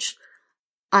college,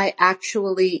 I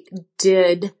actually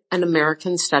did an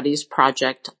American Studies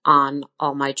project on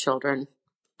All My Children.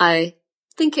 I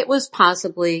think it was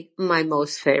possibly my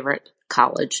most favorite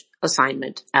college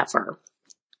assignment ever.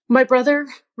 My brother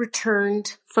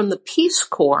returned from the Peace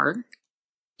Corps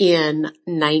in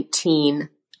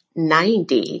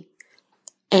 1990,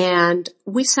 and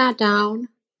we sat down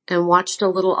and watched a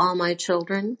little All My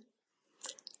Children.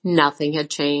 Nothing had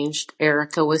changed.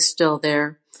 Erica was still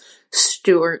there.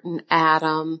 Stuart and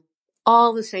Adam,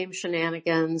 all the same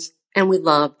shenanigans, and we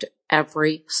loved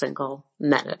every single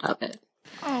minute of it.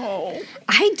 Oh,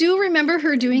 I do remember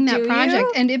her doing that project,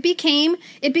 and it became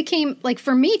like,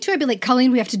 for me too, I'd be like,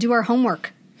 Colleen, we have to do our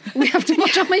homework. We have to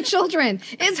watch All My Children.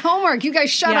 It's homework. You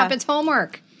guys shut up. It's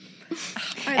homework.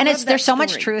 And there's so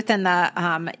much truth in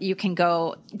the, you can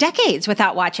go decades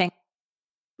without watching.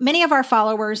 Many of our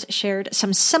followers shared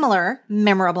some similar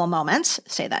memorable moments.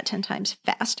 Say that 10 times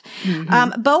fast.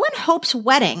 Bo and Hope's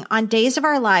wedding on Days of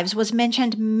Our Lives was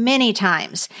mentioned many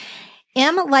times.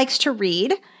 M likes to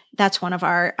read. That's one of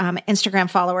our Instagram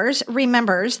followers,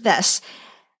 remembers this.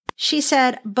 She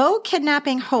said, Bo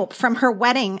kidnapping Hope from her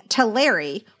wedding to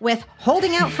Larry with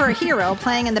Holding Out for a Hero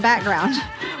playing in the background.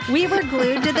 We were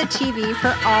glued to the TV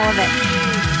for all of it.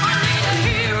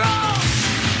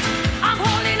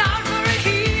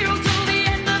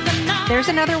 There's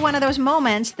another one of those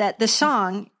moments that the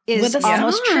song is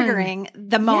almost triggering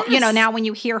the moment. You know, now when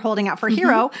you hear Holding Out for a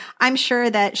Hero, I'm sure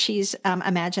that she's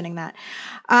imagining that.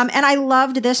 And I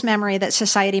loved this memory that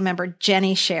Society member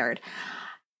Jenny shared.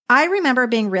 I remember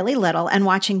being really little and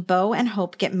watching Bo and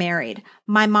Hope get married.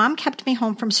 My mom kept me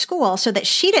home from school so that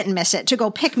she didn't miss it to go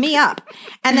pick me up.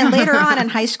 And then later on in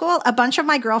high school, a bunch of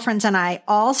my girlfriends and I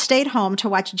all stayed home to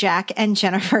watch Jack and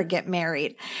Jennifer get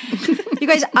married. You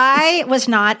guys, I was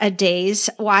not a Days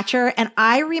watcher, and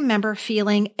I remember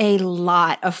feeling a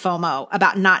lot of FOMO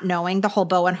about not knowing the whole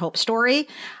Bo and Hope story.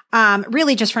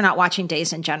 Really just for not watching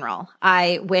Days in general.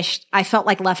 I felt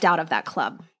like left out of that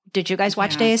club. Did you guys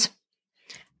watch Days?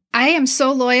 I am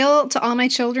so loyal to All My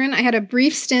Children. I had a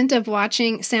brief stint of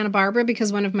watching Santa Barbara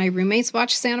because one of my roommates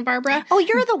watched Santa Barbara. Oh,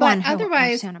 you're the one.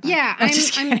 Otherwise, Santa Barbara. I'm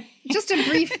just a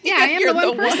brief. Yeah, I am the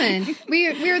one person. We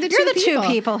are the You're two the people. two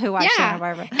people who watch Santa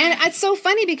Barbara. And it's so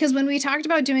funny because when we talked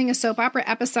about doing a soap opera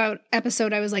episode,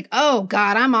 I was like, oh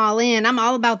God, I'm all in. I'm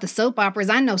all about the soap operas.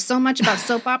 I know so much about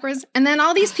soap operas. And then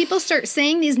all these people start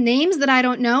saying these names that I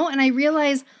don't know, and I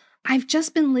realize I've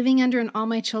just been living under an All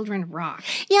My Children rock.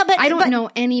 Yeah, but I don't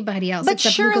know anybody else. But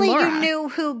except surely Luca you Laura. knew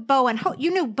who Bo and Hope. You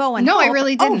knew Bo and Hope. No, I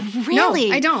really didn't. Oh, really?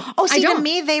 No, I don't. Oh, see, I don't. to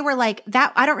me, they were like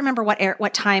that. I don't remember what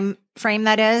time frame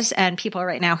that is, and people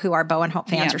right now who are Bo and Hope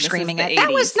fans are screaming at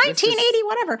that was 1980,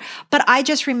 whatever. But I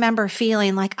just remember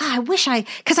feeling like,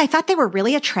 because I thought they were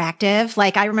really attractive.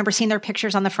 Like I remember seeing their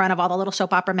pictures on the front of all the little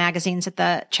soap opera magazines at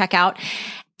the checkout.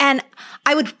 And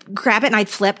I would grab it and I'd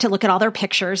flip to look at all their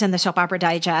pictures in the Soap Opera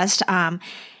Digest.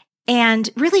 And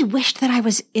really wished that I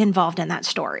was involved in that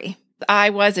story.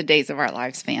 I was a Days of Our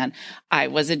Lives fan. I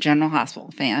was a General Hospital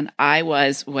fan. I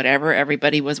was whatever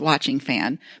everybody was watching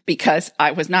fan because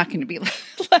I was not going to be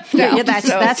left out. Yeah,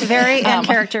 that's very in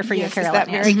character for you, Carolyn. Is that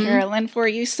very Carolyn for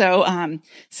you? So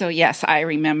yes, I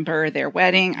remember their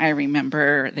wedding. I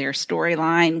remember their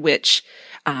storyline, which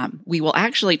we will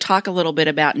actually talk a little bit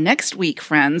about next week,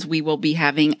 friends. We will be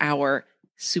having our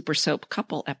Super Soap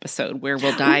Couple episode where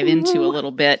we'll dive into a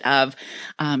little bit of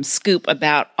scoop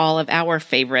about all of our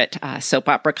favorite soap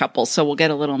opera couples. So we'll get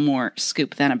a little more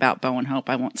scoop then about Bo and Hope.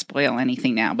 I won't spoil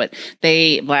anything now, but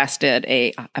they lasted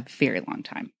a very long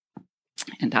time.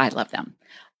 And I love them.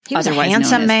 He was a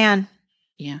handsome man.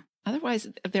 Yeah. Otherwise,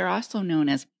 they're also known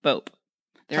as Bope.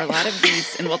 There are a lot of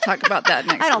these, and we'll talk about that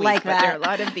next week. I don't like that. There are a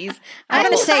lot of these. I'm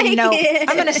going to say no.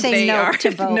 I'm going to say no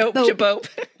to Bope. Nope to Bope.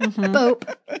 Bope.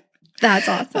 That's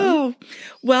awesome. Oh,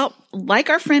 well,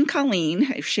 like our friend Colleen,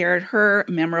 who shared her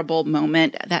memorable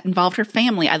moment that involved her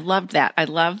family. I loved that. I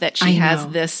love that she has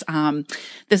this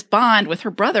this bond with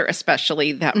her brother,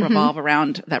 especially that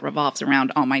revolves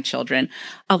around All My Children.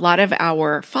 A lot of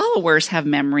our followers have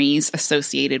memories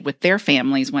associated with their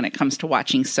families when it comes to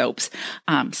watching soaps.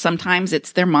 Sometimes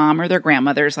it's their mom or their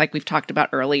grandmothers, like we've talked about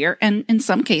earlier, and in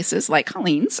some cases, like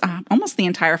Colleen's, almost the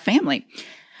entire family.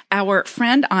 Our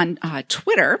friend on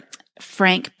Twitter,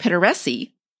 Frank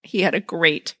Pitteresi, he had a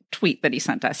great tweet that he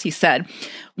sent us. He said,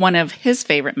 one of his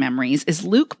favorite memories is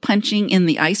Luke punching in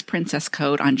the Ice Princess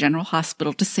code on General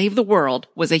Hospital to save the world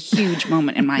was a huge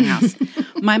moment in my house.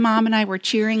 My mom and I were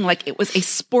cheering like it was a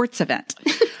sports event.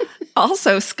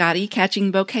 Also, Scotty catching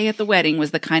bouquet at the wedding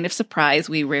was the kind of surprise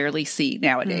we rarely see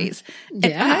nowadays.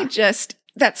 Yeah. And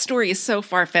that story is so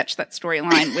far-fetched, that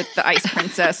storyline with the Ice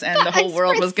Princess and the whole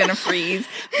world was going to freeze.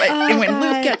 But and when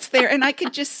Luke gets there, and I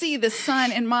could just see the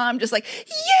son and mom just like,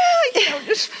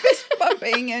 just fist bump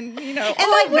laughing and, and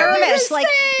like nervous, like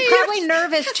probably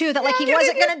nervous too, that like he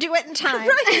wasn't going to do it in time.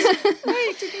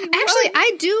 Right. Actually,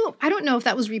 I don't know if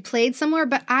that was replayed somewhere,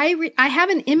 but I have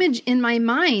an image in my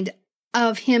mind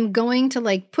of him going to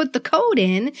like put the code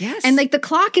in, and like the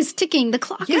clock is ticking. The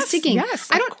clock is ticking. Yes,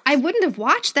 I wouldn't have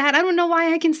watched that. I don't know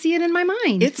why I can see it in my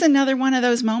mind. It's another one of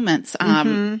those moments,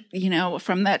 you know,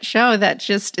 from that show that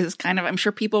just is kind of, I'm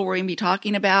sure people were going to be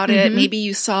talking about it. Maybe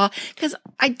you saw, because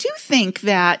I do think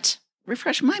that,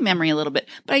 refresh my memory a little bit,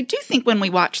 but I do think when we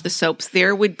watch the soaps,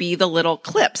 there would be the little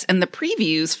clips and the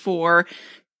previews for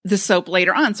the soap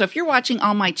later on. So if you're watching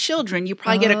All My Children, you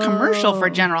probably get a commercial for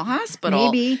General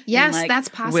Hospital. Maybe. Yes, that's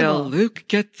possible. Will Luke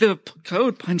get the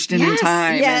code punched in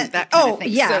time? Yeah. And that kind of thing.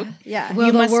 Yeah. So Yeah.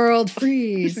 Will the world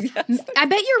freeze? I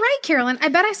bet you're right, Carolyn. I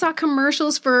bet I saw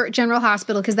commercials for General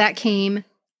Hospital because that came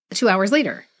 2 hours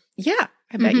later. Yeah.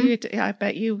 I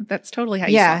bet you that's totally how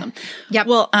you saw them. Yep.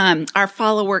 Well, our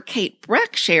follower Kate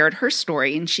Breck shared her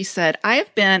story and she said, I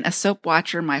have been a soap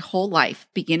watcher my whole life,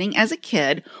 beginning as a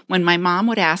kid when my mom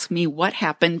would ask me what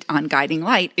happened on Guiding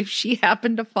Light if she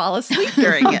happened to fall asleep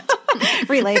during it.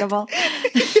 Relatable.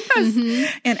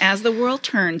 Yes. And As the World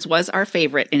Turns was our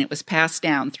favorite and it was passed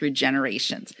down through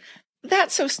generations.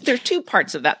 There's two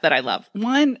parts of that I love.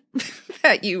 One,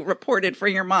 that you reported for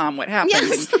your mom what happened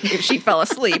if she fell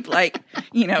asleep. Like,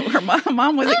 you know, her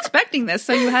mom was expecting this,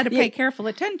 so you had to pay careful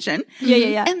attention.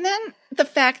 Yeah. And then the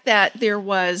fact that there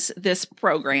was this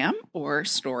program or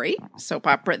story, soap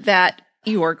opera, that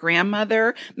your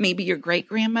grandmother, maybe your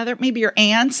great-grandmother, maybe your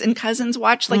aunts and cousins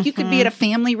watched. Like, you could be at a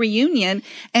family reunion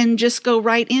and just go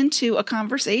right into a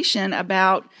conversation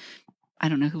about, I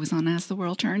don't know who was on As the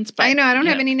World Turns. But, I know. I don't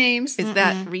have any names. Is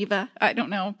that Reva? I don't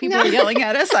know. People are yelling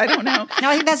at us. I don't know. No,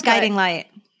 I think that's Guiding Light.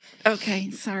 Okay.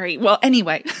 Sorry. Well,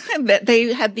 anyway, that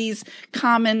they had these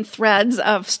common threads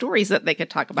of stories that they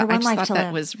could talk about. I just thought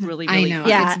that was really, really fun.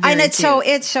 Yeah. And it's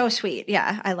so sweet.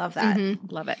 Yeah. I love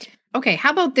that. Love it. Okay.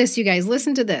 How about this, you guys?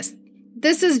 Listen to this.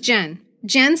 This is Jen.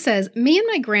 Jen says, me and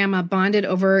my grandma bonded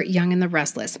over Young and the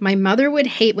Restless. My mother would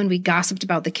hate when we gossiped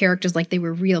about the characters like they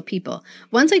were real people.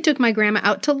 Once I took my grandma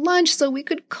out to lunch so we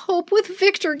could cope with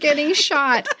Victor getting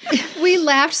shot. We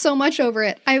laughed so much over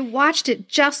it. I watched it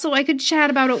just so I could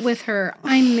chat about it with her.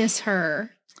 I miss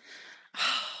her.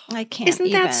 I can't.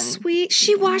 Isn't that sweet?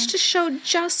 She watched a show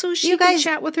just so she could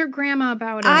chat with her grandma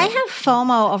about it. I have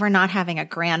FOMO over not having a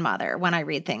grandmother when I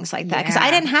read things like that because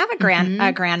I didn't have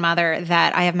a grandmother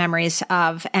that I have memories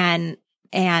of, and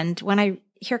when I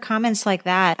hear comments like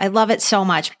that, I love it so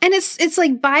much. And it's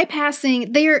like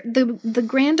bypassing. The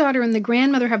granddaughter and the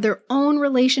grandmother have their own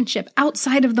relationship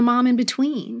outside of the mom in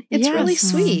between. It's really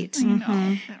sweet.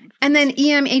 And then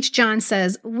EMH John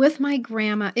says, with my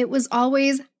grandma, it was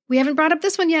always. We haven't brought up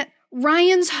this one yet.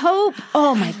 Ryan's Hope.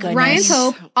 Oh, my goodness. Ryan's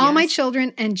Hope, All My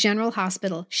Children, and General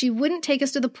Hospital. She wouldn't take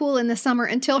us to the pool in the summer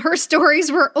until her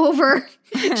stories were over.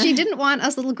 She didn't want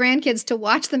us little grandkids to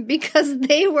watch them because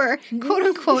they were, quote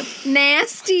unquote,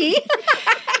 nasty.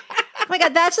 Oh, my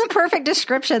God. That's the perfect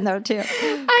description, though, too.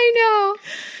 I know.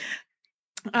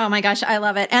 Oh my gosh, I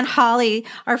love it. And Holly,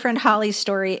 our friend Holly's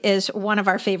story is one of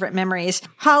our favorite memories.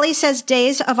 Holly says,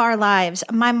 Days of Our Lives.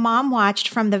 My mom watched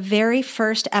from the very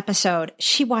first episode.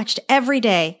 She watched every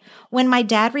day. When my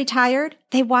dad retired,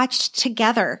 they watched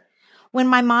together. When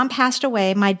my mom passed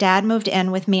away, my dad moved in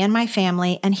with me and my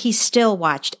family, and he still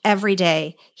watched every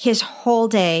day. His whole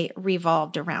day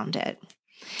revolved around it.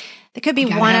 That could be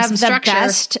one of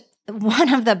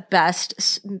the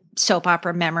best soap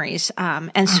opera memories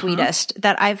and sweetest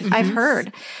that I've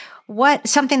heard.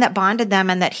 Something that bonded them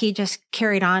and that he just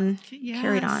carried on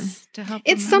to help.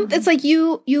 It's like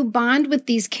you bond with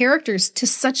these characters to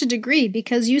such a degree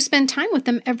because you spend time with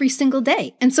them every single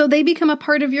day, and so they become a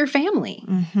part of your family.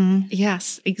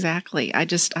 Yes, exactly. I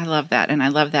love that, and I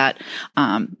love that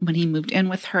when he moved in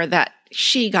with her, that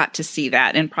she got to see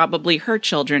that, and probably her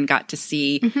children got to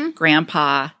see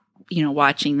Grandpa,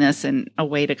 watching this, and a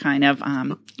way to kind of,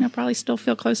 probably still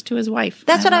feel close to his wife.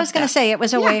 That's what I was going to say. It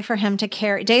was a way for him to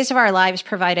carry. Days of Our Lives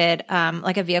provided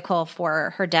like a vehicle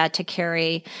for her dad to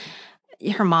carry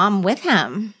her mom with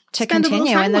him to Spend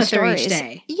continue in the with stories. her each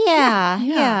day.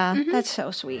 Yeah. That's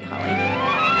so sweet,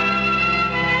 Holly.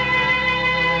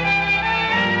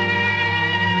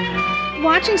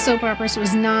 Watching soap operas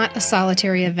was not a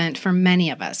solitary event for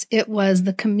many of us. It was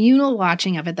the communal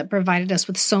watching of it that provided us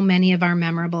with so many of our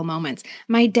memorable moments.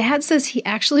 My dad says he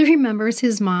actually remembers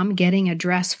his mom getting a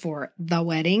dress for the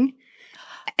wedding.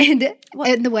 And the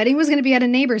wedding was going to be at a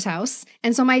neighbor's house.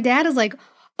 And so my dad is like,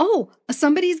 oh,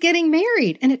 somebody's getting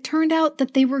married. And it turned out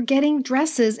that they were getting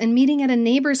dresses and meeting at a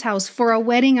neighbor's house for a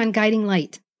wedding on Guiding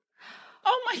Light.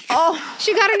 Oh my God.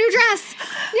 She got a new dress.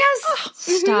 Yes.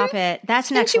 Stop it. That's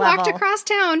And next she level. walked across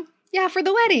town. Yeah, for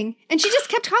the wedding. And she just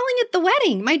kept calling it the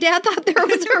wedding. My dad thought there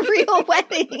was a real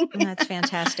wedding. That's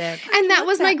fantastic. And that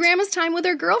was my grandma's time with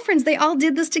her girlfriends. They all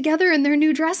did this together in their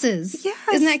new dresses. Yes.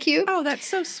 Isn't that cute? Oh, that's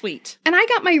so sweet. And I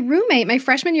got my roommate, my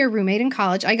freshman year roommate in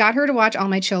college, I got her to watch All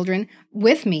My Children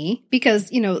with me because,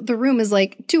 the room is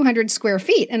like 200 square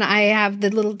feet and I have the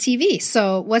little TV.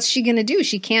 So what's she going to do?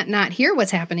 She can't not hear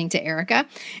what's happening to Erica.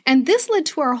 And this led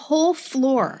to our whole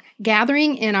floor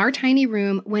gathering in our tiny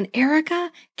room when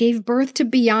Erica gave birth to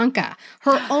Bianca,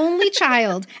 her only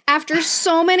child. After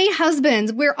so many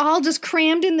husbands, we're all just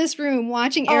crammed in this room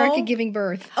watching Erica giving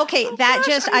birth. Okay, I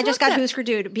just got Who's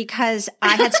Dude because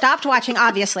I had stopped watching,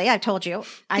 obviously, I've told you.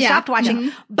 I stopped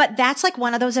watching, but that's like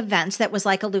one of those events that was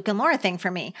like a Luke and Laura thing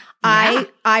for me. Yeah.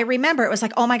 I remember it was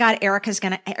like, oh my God,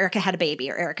 Erica had a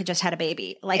baby or Erica just had a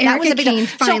baby. Like that was a big Kane deal.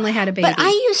 finally had a baby. But I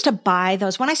used to buy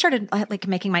those when I started like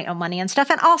making my own money and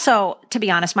stuff. And also, to be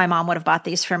honest, my mom would have bought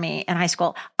these for me in high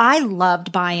school. I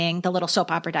loved buying the little Soap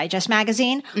Opera Digest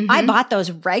magazine. I bought those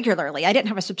regularly. I didn't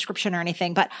have a subscription or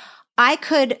anything, but I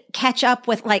could catch up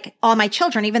with like All My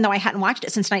Children, even though I hadn't watched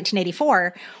it since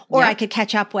 1984, or I could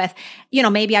catch up with,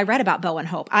 maybe I read about Bo and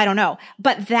Hope. I don't know.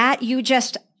 But that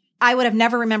I would have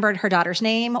never remembered her daughter's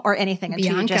name or anything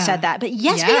until you just said that. But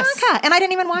yes, Bianca. And I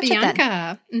didn't even watch it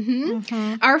then.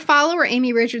 Bianca. Our follower,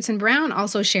 Amy Richardson Brown,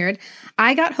 also shared,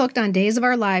 I got hooked on Days of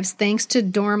Our Lives thanks to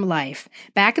dorm life.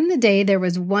 Back in the day, there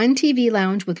was one TV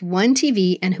lounge with one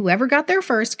TV, and whoever got there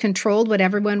first controlled what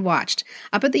everyone watched.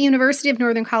 Up at the University of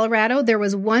Northern Colorado, there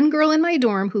was one girl in my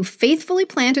dorm who faithfully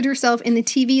planted herself in the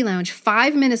TV lounge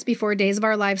 5 minutes before Days of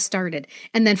Our Lives started,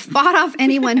 and then fought off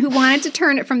anyone who wanted to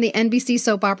turn it from the NBC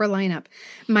soap opera lineup.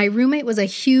 My roommate was a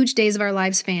huge Days of Our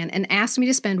Lives fan and asked me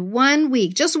to spend 1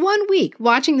 week, just 1 week,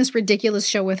 watching this ridiculous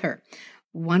show with her.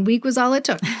 1 week was all it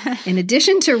took. In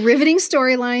addition to riveting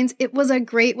storylines, it was a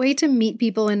great way to meet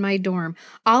people in my dorm.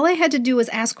 All I had to do was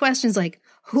ask questions like,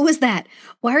 who is that?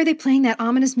 Why are they playing that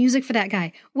ominous music for that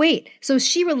guy? Wait, so is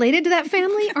she related to that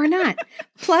family or not?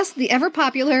 Plus, the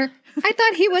ever-popular, I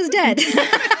thought he was dead.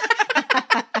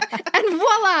 And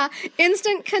voila,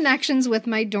 instant connections with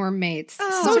my dorm mates. So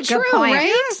that's a good true, point. right?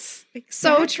 Yes,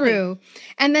 So exactly. true.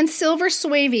 And then Silver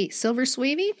Swavey. Silver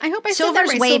Swavey? I hope I said that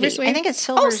right. Wavy. Silver Swavey. I think it's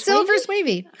Silver Oh, Silver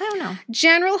Swavey? Swavey. I don't know.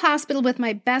 General Hospital with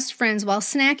my best friends while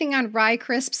snacking on rye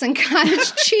crisps and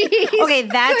cottage cheese. Okay,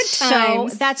 Good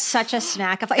times. that's such a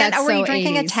snack. Were That's you so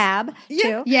drinking 80s. a tab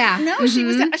too? Yeah. No,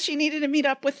 she needed to meet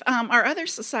up with our other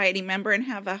society member and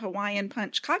have a Hawaiian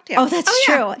punch cocktail. Oh, that's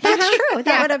true. That's true.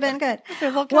 That would have been good. a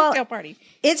little cocktail party.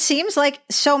 It seems like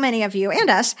so many of you and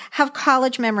us have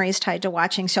college memories tied to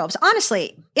watching soaps.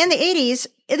 Honestly, in the 80s,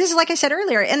 this is like I said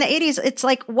earlier, in the 80s, it's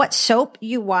like what soap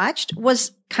you watched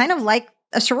was kind of like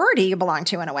a sorority you belonged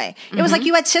to in a way. It was like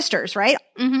you had sisters, right?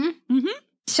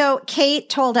 So Kate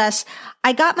told us,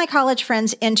 I got my college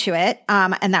friends into it,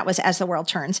 and that was As the World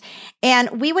Turns.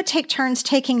 And we would take turns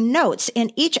taking notes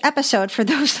in each episode for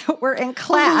those that were in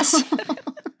class.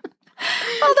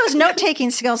 All those note-taking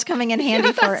skills coming in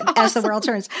handy for As the World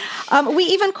Turns. We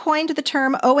even coined the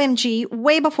term OMG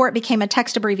way before it became a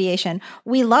text abbreviation.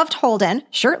 We loved Holden,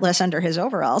 shirtless under his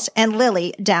overalls, and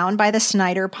Lily down by the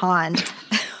Snyder Pond.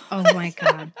 Oh my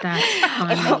God, that's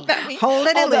funny.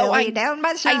 Holden and Although Lily down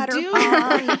by the Snyder do- Pond.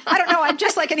 I don't know. I'm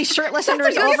just like, and he's shirtless under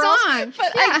his a good overalls. song.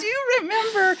 But I do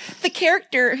remember the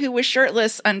character who was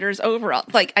shirtless under his overall.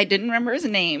 Like, I didn't remember his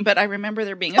name, but I remember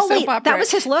there being a Oh, soap wait, opera. that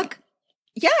was his look?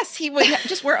 Yes, he would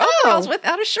just wear overalls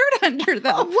without a shirt under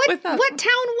them. Oh, what Without-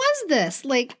 town was this?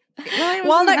 Like, Well, it was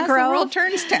Walnut As the Grove. World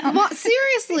Turns town. well,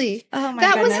 seriously. Oh, my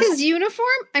that goodness. was his uniform?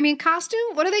 I mean, costume?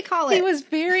 What do they call it? He was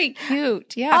very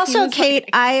cute. Yeah. he Also, was Kate, like-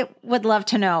 I would love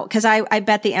to know, because I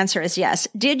bet the answer is yes.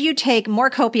 Did you take more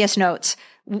copious notes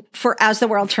for As the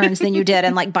World Turns than you did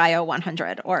in like Bio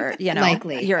 100 or,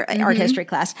 Likely. your art history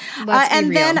class? Let's be And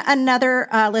real. then another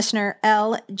listener,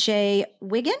 L.J.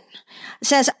 Wiggin,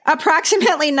 says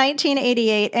approximately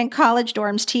 1988 in college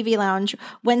dorms TV lounge,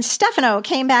 when Stefano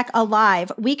came back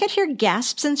alive, we could hear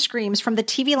gasps and screams from the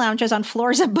TV lounges on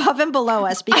floors above and below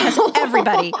us because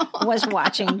everybody was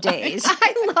watching Days.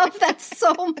 I love that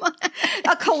so much.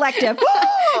 A collective.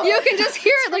 You can just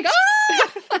hear it like,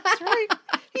 ah! That's right.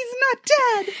 He's not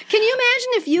dead. Can you imagine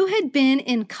if you had been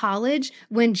in college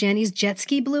when Jenny's jet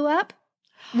ski blew up?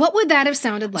 What would that have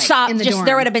sounded like in the dorm?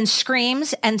 There would have been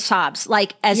screams and sobs,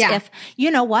 like as if,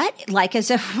 you know what? Like as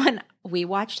if when we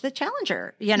watched The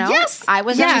Challenger, Yes. I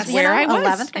was Yes. in, where I was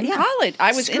 11th grade. in Yeah. college.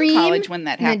 I was Scream in college when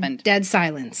that and happened. dead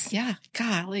silence. Yeah.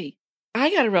 Golly. I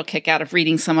got a real kick out of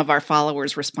reading some of our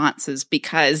followers' responses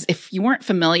because if you weren't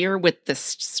familiar with the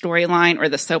storyline or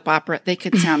the soap opera, they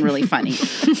could sound really funny.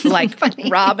 Like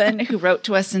Robin, who wrote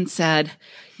to us and said,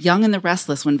 Young and the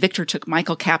Restless, when Victor took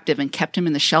Michael captive and kept him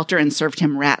in the shelter and served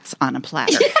him rats on a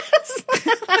platter. Yes.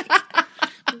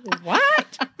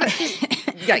 What?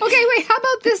 Okay, wait, how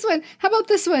about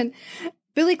this one?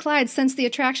 Billy Clyde sensed the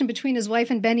attraction between his wife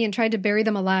and Benny and tried to bury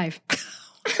them alive.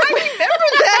 I remember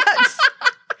that.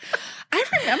 I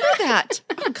remember that.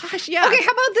 Oh, gosh, yeah. Okay,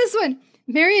 how about this one?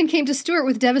 Marion came to Stuart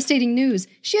with devastating news.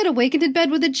 She had awakened in bed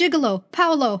with a gigolo,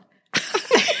 Paolo.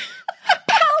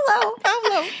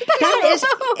 Paolo. That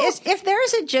is if there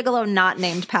is a gigolo not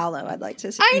named Paolo, I'd like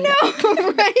to see. I know,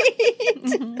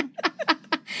 right?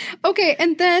 Okay,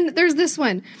 and then there's this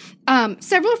one.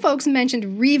 Several folks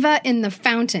mentioned Riva in the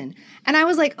fountain. And I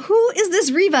was like, who is this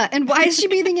Riva? And why is she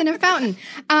bathing in a fountain?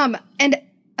 And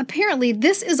apparently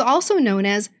this is also known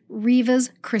as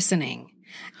Riva's christening.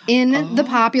 In the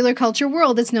popular culture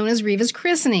world, it's known as Riva's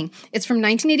christening. It's from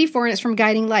 1984 and it's from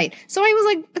Guiding Light. So I was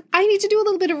like, I need to do a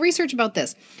little bit of research about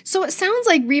this. So it sounds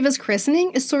like Riva's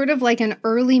christening is sort of like an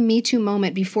early Me Too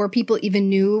moment before people even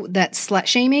knew that slut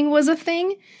shaming was a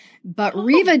thing. But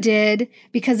Riva did,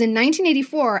 because in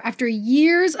 1984, after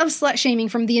years of slut shaming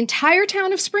from the entire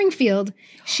town of Springfield,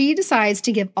 she decides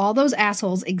to give all those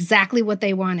assholes exactly what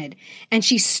they wanted. And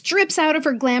she strips out of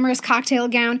her glamorous cocktail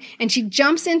gown, and she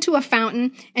jumps into a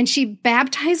fountain, and she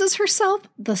baptizes herself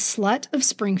the slut of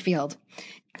Springfield.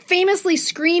 Famously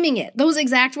screaming it, those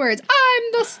exact words, I'm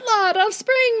the slut of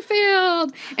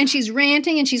Springfield. And she's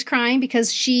ranting and she's crying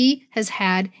because she has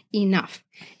had enough.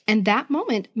 And that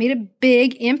moment made a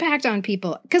big impact on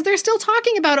people because they're still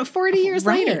talking about it 40 years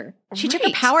later. She took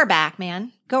her power back,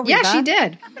 man. Go Riva. Yeah, she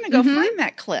did. I'm going to go find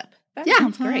that clip. That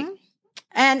sounds great.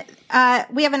 And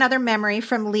we have another memory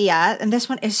from Leah, and this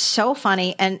one is so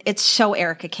funny, and it's so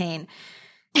Erica Kane.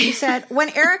 He said, when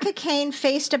Erica Kane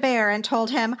faced a bear and told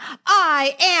him,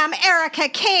 I am Erica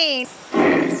Kane.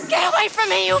 Get away from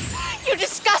me, you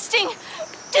disgusting,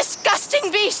 disgusting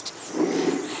beast.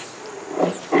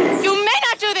 You may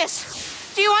not do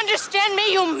this. Do you understand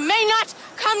me? You may not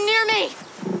come near me.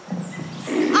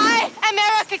 I am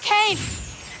Erica Kane,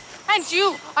 and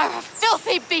you are a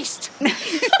filthy beast.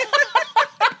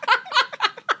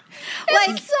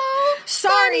 Like, So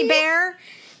sorry, funny. bear.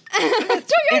 Do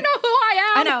you know who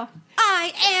I am? I know.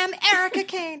 I am Erica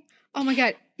Kane. Oh my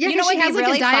God. Yeah, You know she what has would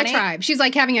like be a really funny? diatribe. She's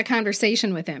like having a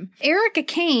conversation with him. Erica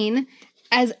Kane,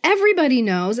 as everybody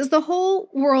knows, as the whole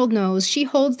world knows, she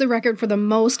holds the record for the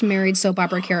most married soap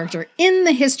opera character in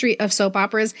the history of soap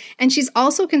operas. And she's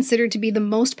also considered to be the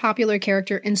most popular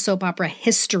character in soap opera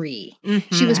history.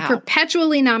 She was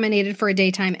perpetually nominated for a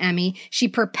Daytime Emmy. She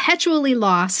perpetually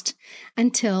lost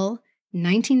until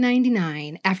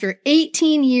 1999. After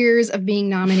 18 years of being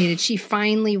nominated, she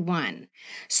finally won.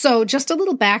 So just a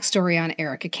little backstory on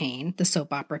Erica Kane, the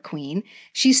soap opera queen.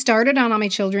 She started on All My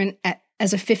Children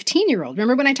as a 15-year-old.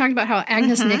 Remember when I talked about how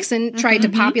Agnes Nixon tried to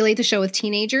populate the show with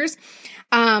teenagers?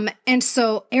 And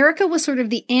so Erica was sort of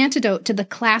the antidote to the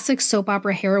classic soap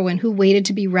opera heroine who waited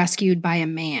to be rescued by a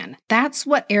man. That's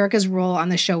what Erica's role on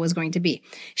the show was going to be.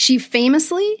 She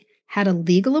famously had a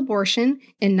legal abortion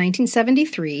in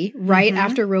 1973, right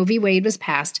after Roe v. Wade was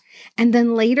passed. And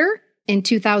then later, in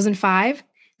 2005,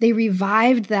 they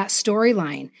revived that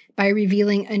storyline by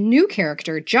revealing a new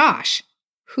character, Josh,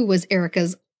 who was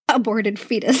Erica's aborted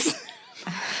fetus.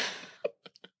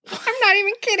 I'm not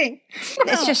even kidding.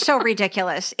 It's just so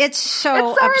ridiculous. It's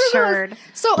so absurd.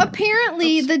 So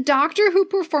apparently the doctor who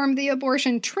performed the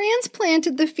abortion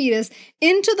transplanted the fetus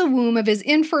into the womb of his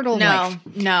infertile wife.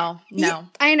 No. Yeah,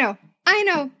 I know.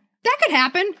 That could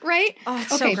happen, right? Oh,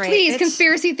 it's okay, so great. Please,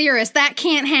 conspiracy theorists, that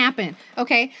can't happen.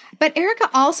 Okay. But Erica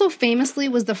also famously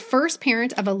was the first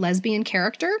parent of a lesbian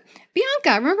character.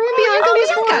 Bianca. Remember when Bianca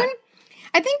was born?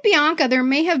 I think Bianca, there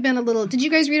may have been a little, did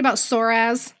you guys read about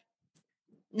SORAS?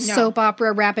 Soap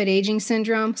opera rapid aging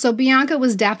syndrome. So Bianca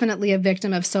was definitely a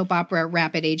victim of soap opera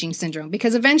rapid aging syndrome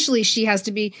because eventually she has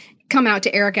to come out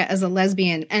to Erica as a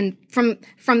lesbian. And from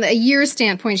a year's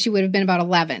standpoint, she would have been about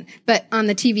 11. But on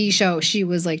the TV show, she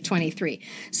was like 23.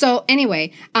 So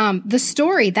anyway,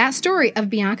 that story of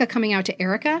Bianca coming out to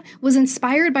Erica was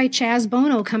inspired by Chaz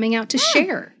Bono coming out to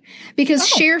Cher. Because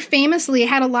Cher famously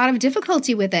had a lot of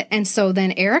difficulty with it. And so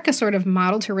then Erica sort of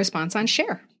modeled her response on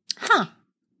Cher. Huh.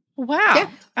 Wow. Yeah.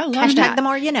 I love that. The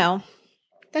more you know.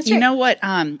 That's You right. know what?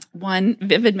 One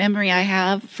vivid memory I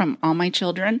have from All My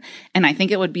Children, and I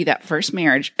think it would be that first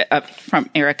marriage from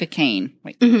Erica Kane.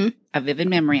 A vivid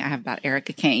memory I have about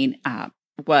Erica Kane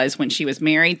was when she was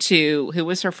married to, who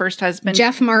was her first husband?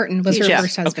 Jeff Martin was her Jeff,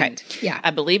 first husband. Okay. Yeah.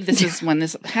 I believe this is when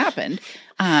this happened.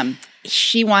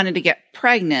 She wanted to get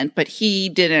pregnant, but he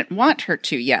didn't want her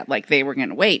to yet. Like they were going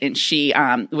to wait. And she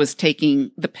was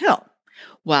taking the pill.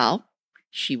 Well,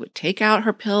 she would take out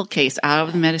her pill case out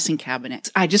of the medicine cabinet.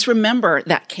 I just remember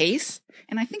that case.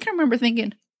 And I think I remember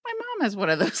thinking, my mom has one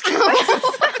of those cases.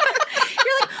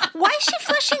 You're like, why is she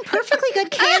flushing perfectly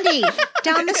good candy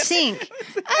down the sink?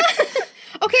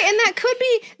 Okay, and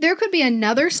there could be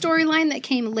another storyline that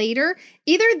came later.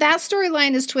 Either that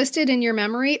storyline is twisted in your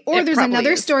memory, or there's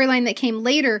another storyline that came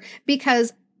later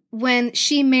because when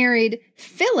she married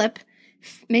Philip,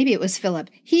 maybe it was Philip,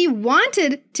 he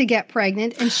wanted to get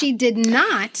pregnant and she did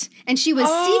not, and she was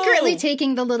secretly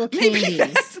taking the little candies. Maybe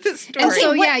that's the story. And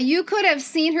so, you could have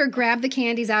seen her grab the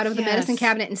candies out of the medicine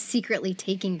cabinet and secretly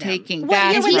taking them. What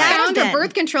year He would that found have her been?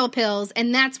 birth control pills,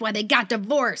 and that's why they got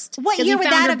divorced. What 'Cause year he would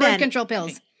found that her have birth been? control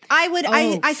pills.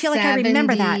 I feel like I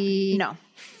remember that. No.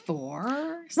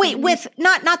 4? Wait, with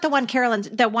not the one Carolyn,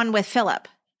 the one with Philip.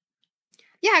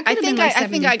 Yeah, it could I have been think like I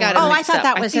think I got it. Oh, I mixed thought up.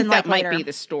 that was I think in, that like, might later. be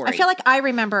the story. I feel like I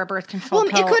remember a birth control Well,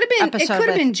 pill it could have been. It episode could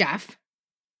have with- been Jeff.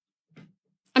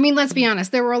 I mean, let's be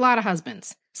honest. There were a lot of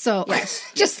husbands. So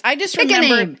I just pick a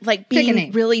remember name. like Pick a being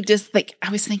name. really just like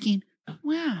I was thinking,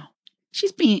 wow,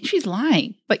 she's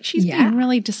lying, but she's Yeah. being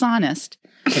really dishonest.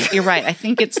 You're right. I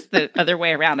think it's the other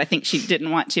way around. I think she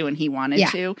didn't want to and he wanted Yeah.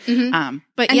 to. Mhm.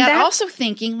 But And yet that- also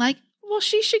thinking like, well,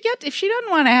 she should get, if she doesn't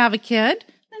want to have a kid,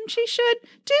 then she should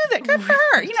do that. Good for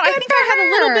her. You know, I think I had a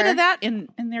little bit of that in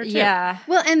there too. Yeah.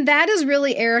 Well, and that is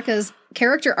really Erica's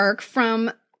character arc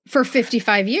for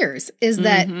 55 years is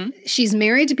that she's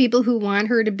married to people who want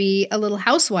her to be a little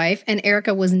housewife, and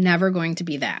Erica was never going to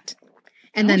be that.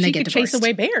 And then she they get could divorced. chase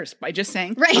away bears by just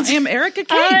saying, Right. I am Erica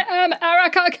Kane. I am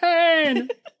Erica Kane.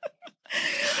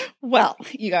 Well,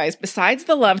 you guys, besides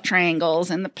the love triangles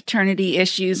and the paternity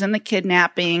issues and the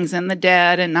kidnappings and the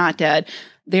dead and not dead,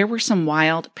 there were some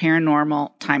wild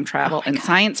paranormal time travel and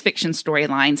science fiction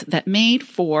storylines that made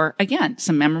for, again,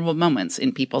 some memorable moments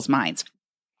in people's minds.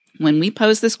 When we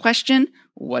pose this question,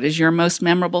 what is your most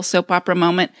memorable soap opera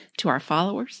moment, to our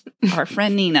followers, our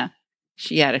friend Nina,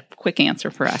 she had a quick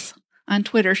answer for us. On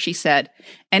Twitter, she said,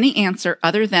 any answer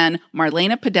other than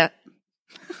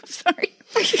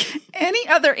any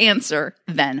other answer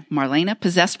than Marlena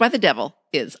possessed by the devil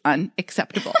is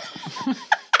unacceptable.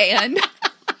 And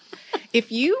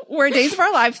if you were a Days of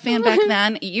Our Lives fan back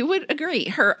then, you would agree.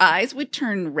 Her eyes would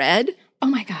turn red. Oh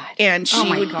my God. And she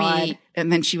would be,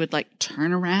 and then she would like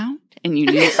turn around and you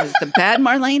knew it was the bad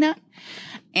Marlena.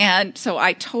 And so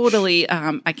I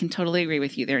can totally agree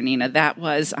with you there, Nina. That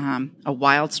was a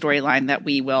wild storyline that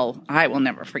I will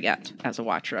never forget as a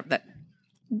watcher of that.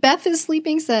 Beth is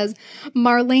Sleeping says,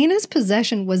 Marlena's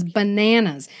possession was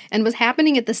bananas and was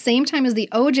happening at the same time as the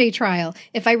OJ trial,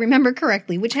 if I remember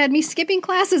correctly, which had me skipping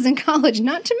classes in college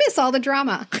not to miss all the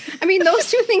drama. I mean, those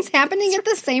two things happening at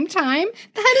the same time,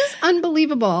 that is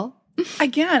unbelievable.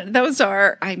 Again, those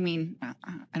are, I mean,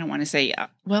 I don't want to say,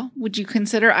 would you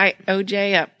consider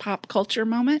OJ a pop culture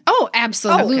moment? Oh,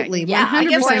 absolutely. Yeah,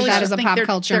 100% that is a pop they're,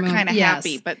 culture they're moment. kind of Yes.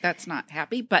 happy, but that's not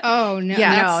happy. But oh, no.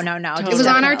 yeah, No. It was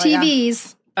on our Definitely, yeah.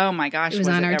 TVs. Oh my gosh, It was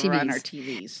on our ever TVs. on our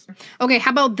TVs? Okay,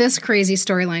 how about this crazy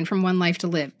storyline from One Life to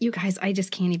Live? You guys, I just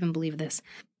can't even believe this.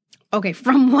 Okay,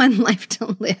 from One Life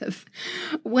to Live.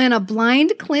 When a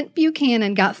blind Clint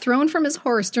Buchanan got thrown from his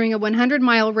horse during a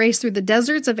 100-mile race through the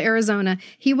deserts of Arizona,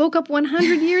 he woke up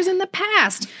 100 years in the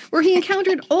past, where he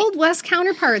encountered Old West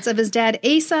counterparts of his dad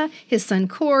Asa, his son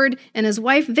Cord, and his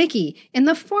wife Vicky, in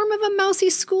the form of a mousy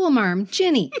schoolmarm,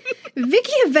 Ginny.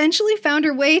 Vicky eventually found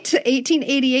her way to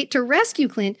 1888 to rescue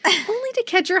Clint, only to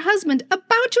catch her husband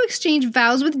about to exchange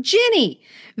vows with Ginny.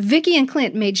 Vicky and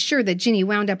Clint made sure that Ginny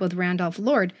wound up with Randolph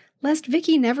Lord, lest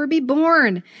Vicky never be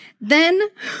born. Then,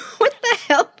 with the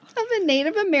help of a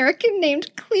Native American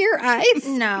named Clear Eyes,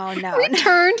 No.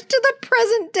 returned to the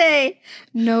present day.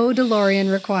 No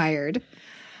DeLorean required.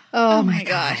 Oh my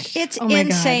gosh. It's Oh my God.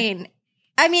 insane.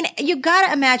 I mean, you got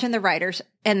to imagine the writers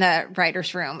in the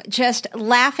writer's room just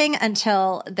laughing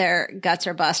until their guts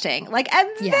are busting. Like, and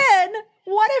then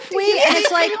what if we, and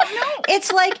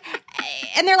it's like,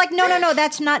 and they're like, no,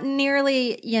 that's not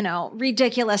nearly,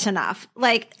 ridiculous enough.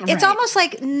 Like, it's almost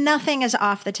like nothing is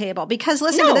off the table because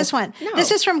listen to this one. No.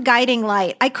 This is from Guiding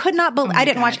Light. I could not believe, I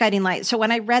didn't God. watch Guiding Light. So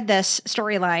when I read this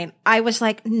storyline, I was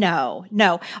like, no.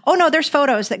 Oh no, there's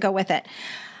photos that go with it.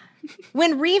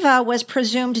 When Riva was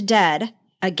presumed dead,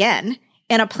 again,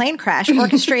 In a plane crash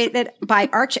orchestrated by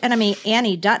archenemy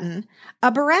Annie Dutton,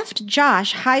 a bereft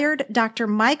Josh hired Dr.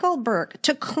 Michael Burke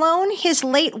to clone his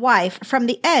late wife from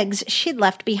the eggs she'd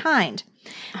left behind.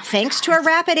 Thanks to a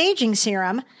rapid aging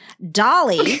serum,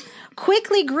 Dolly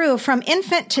quickly grew from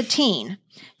infant to teen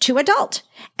to adult,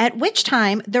 at which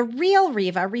time the real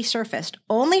Reva resurfaced,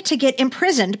 only to get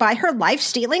imprisoned by her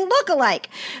life-stealing lookalike.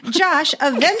 Josh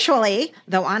eventually,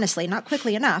 though honestly not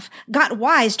quickly enough, got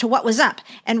wise to what was up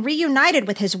and reunited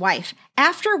with his wife,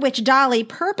 after which Dolly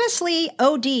purposely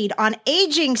OD'd on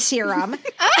aging serum,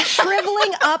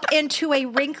 shriveling up into a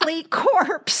wrinkly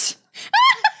corpse.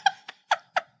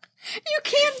 You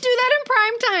can't do that in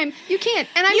prime time. You can't.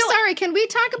 And I'm sorry, can we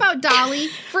talk about Dolly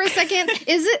for a second?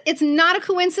 It's not a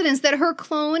coincidence that her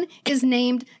clone is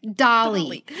named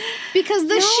Dolly. Because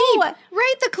the sheep,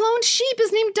 right? The cloned sheep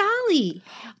is named Dolly.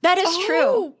 That is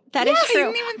true. That is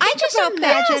true. I just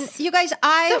imagine, you guys,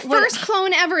 the first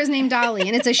clone ever is named Dolly,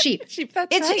 and it's a sheep.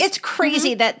 It's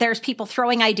crazy that there's people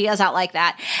throwing ideas out like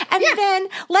that. And then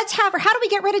let's have her. How do we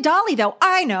get rid of Dolly, though?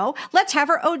 I know. Let's have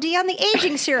her OD on the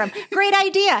aging serum. Great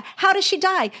idea. How does she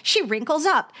die? She wrinkles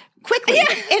up quickly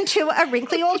into a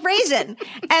wrinkly old raisin.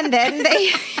 And then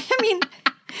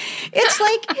it's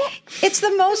like, it's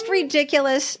the most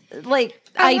ridiculous,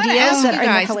 ideas that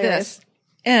are hilarious.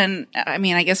 And I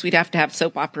mean, I guess we'd have to have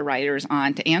soap opera writers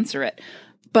on to answer it.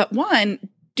 But one,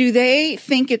 do they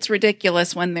think it's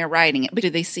ridiculous when they're writing it? But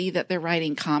do they see that they're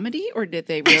writing comedy, or did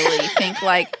they really think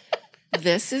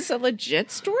this is a legit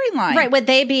storyline? Right. Would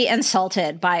they be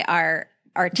insulted by our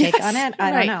take on it?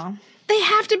 I don't know. They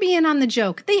have to be in on the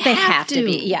joke. They have to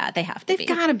be. Yeah, they have to be.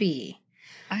 They've got to be.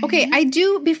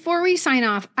 Before we sign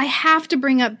off, I have to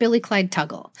bring up Billy Clyde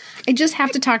Tuggle. I just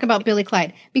have to talk about Billy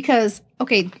Clyde because,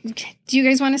 do you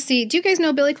guys want to see? Do you guys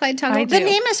know Billy Clyde Tuggle? The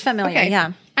name is familiar,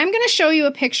 yeah. I'm going to show you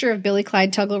a picture of Billy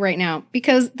Clyde Tuggle right now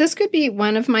because this could be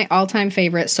one of my all-time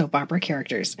favorite soap opera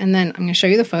characters. And then I'm going to show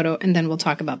you the photo, and then we'll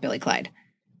talk about Billy Clyde.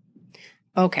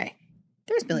 Okay.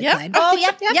 There's Billy Clyde. Oh,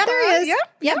 yep, there he is.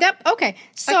 Yep. Okay.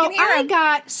 So I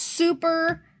got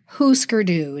super Hoosker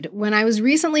dude when I was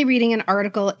recently reading an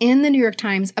article in the New York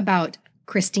Times about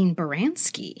Christine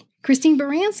Baranski. Christine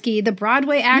Baranski, the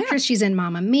Broadway actress, she's in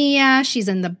Mamma Mia, she's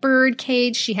in The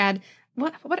Birdcage, she had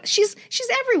she's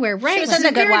everywhere, right? She was in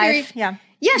The Good Wife.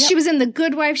 She was in The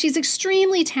Good Wife. She's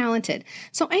extremely talented.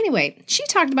 So anyway, she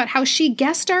talked about how she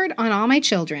guest starred on All My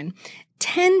Children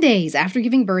 10 days after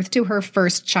giving birth to her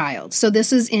first child. So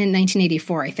this is in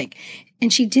 1984, I think.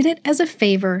 And she did it as a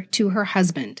favor to her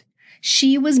husband.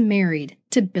 She was married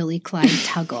to Billy Clyde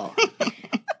Tuggle.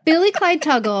 Billy Clyde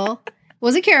Tuggle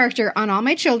was a character on All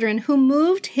My Children who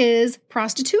moved his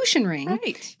prostitution ring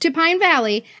to Pine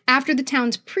Valley after the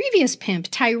town's previous pimp,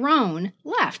 Tyrone,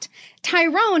 left.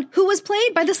 Tyrone, who was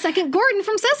played by the second Gordon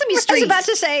from Sesame Street. I was about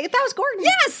to say, that was Gordon.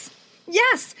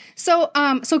 Yes.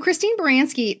 So Christine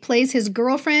Baranski plays his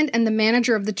girlfriend and the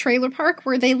manager of the trailer park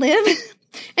where they live.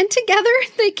 And together,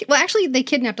 they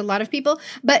kidnapped a lot of people.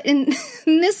 But in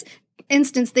this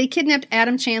instance, they kidnapped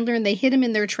Adam Chandler and they hid him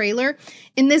in their trailer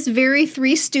in this very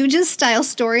Three Stooges style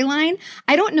storyline.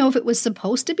 I don't know if it was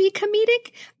supposed to be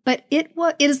comedic, but it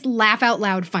is laugh out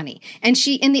loud funny. And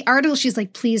in the article, she's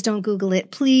like, please don't Google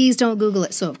it. Please don't Google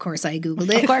it. So of course I Googled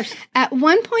it. Of course. At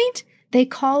one point, they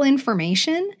call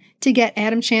information to get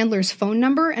Adam Chandler's phone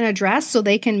number and address so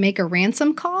they can make a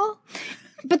ransom call.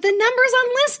 But the number's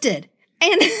unlisted.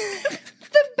 And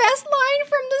the best line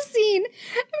from the scene,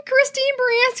 Christine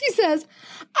Baranski says,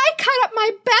 I cut up my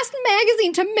best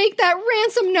magazine to make that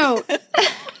ransom note.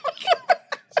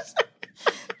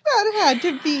 That had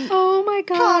to be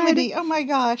comedy. Oh my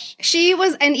gosh. She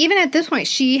was, and even at this point,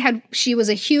 she was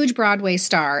a huge Broadway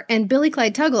star. And Billy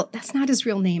Clyde Tuggle, that's not his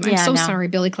real name. I'm so sorry,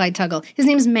 Billy Clyde Tuggle. His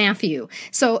name is Matthew.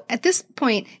 So at this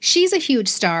point, she's a huge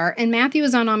star, and Matthew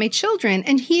is on All My Children.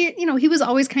 And he was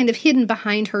always kind of hidden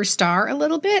behind her star a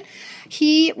little bit.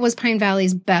 He was Pine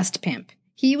Valley's best pimp.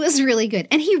 He was really good.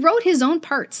 And he wrote his own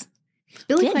parts.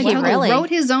 Billy Clyde Tuggle wrote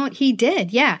his own. He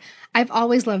did, yeah. I've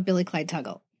always loved Billy Clyde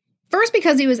Tuggle. First,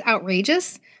 because he was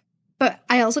outrageous, but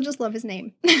I also just love his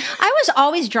name. I was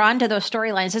always drawn to those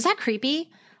storylines. Is that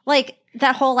creepy? Like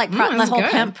that whole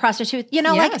pimp prostitute, and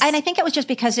I think it was just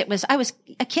because I was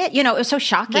a kid, it was so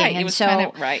shocking. Right, and it was so,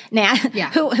 kind of, right.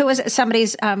 Who was it?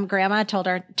 Somebody's grandma told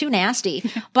her too nasty,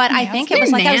 but I think it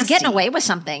was like I was getting away with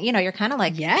something. You're kind of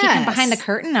like peeking behind the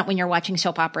curtain when you're watching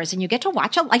soap operas, and you get to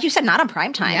watch, like you said, not on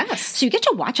prime time. Yes. So you get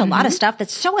to watch a lot of stuff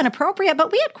that's so inappropriate, but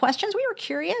we had questions. We were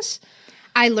curious.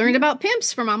 I learned about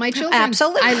pimps from all my children.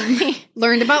 Absolutely. I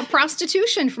learned about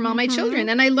prostitution from all my children.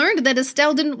 And I learned that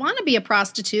Estelle didn't want to be a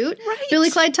prostitute. Right. Billy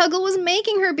Clyde Tuggle was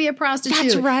making her be a prostitute.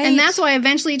 That's right. And that's why I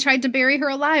eventually tried to bury her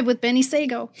alive with Benny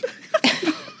Sago.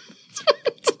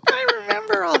 I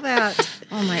remember all that.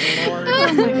 Oh, my Lord.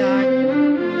 Oh, my God.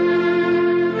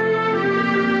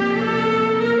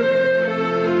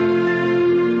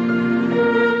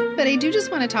 But I do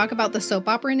just want to talk about the soap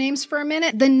opera names for a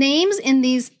minute. The names in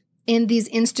these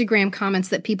Instagram comments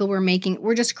that people were making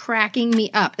were just cracking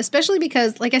me up, especially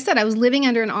because, like I said, I was living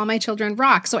under an All My Children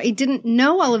rock, so I didn't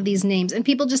know all of these names, and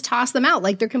people just toss them out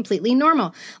like they're completely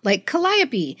normal, like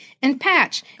Calliope and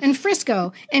Patch and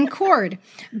Frisco and Cord.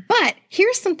 But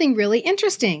here's something really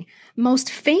interesting.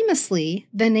 Most famously,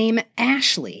 the name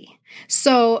Ashley.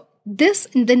 So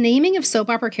the naming of soap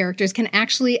opera characters can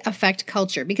actually affect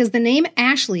culture because the name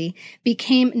Ashley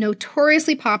became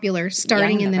notoriously popular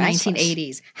starting in the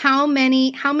 1980s. How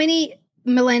many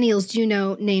millennials do you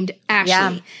know named Ashley?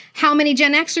 Yeah. How many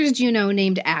Gen Xers do you know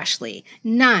named Ashley?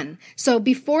 None. So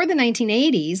before the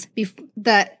 1980s,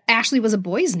 that Ashley was a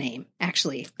boy's name,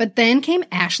 actually. But then came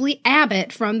Ashley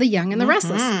Abbott from The Young and the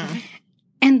Restless.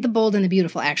 And The Bold and the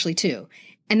Beautiful, actually, too.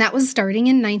 And that was starting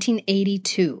in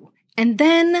 1982. And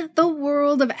then the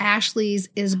world of Ashley's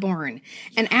is born.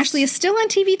 And Ashley is still on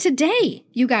TV today,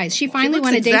 you guys. She finally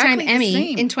won a Daytime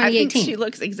Emmy in 2018. I think she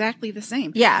looks exactly the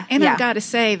same. Yeah. And yeah. I've got to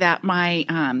say that my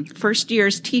first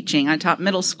year's teaching, I taught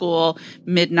middle school,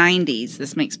 mid-90s.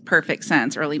 This makes perfect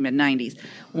sense, early mid-90s.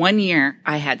 One year,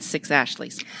 I had 6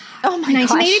 Ashleys. Oh, my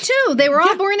 1982. gosh. They were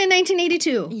all born in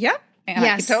 1982. Yep. And I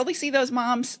Yes. could totally see those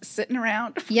moms sitting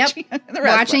around Yep.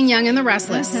 Watching Young and the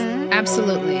Restless.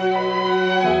 Absolutely.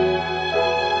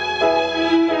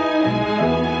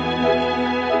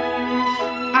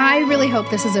 I really hope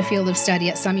this is a field of study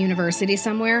at some university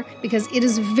somewhere because it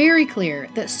is very clear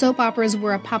that soap operas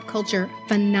were a pop culture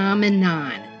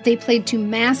phenomenon. They played to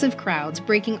massive crowds,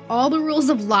 breaking all the rules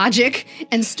of logic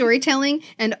and storytelling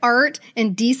and art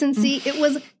and decency. It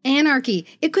was anarchy.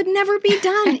 It could never be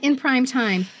done in prime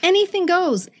time. Anything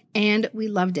goes. And we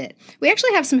loved it. We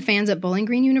actually have some fans at Bowling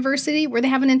Green University where they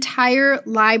have an entire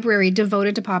library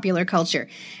devoted to popular culture.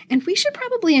 And we should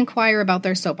probably inquire about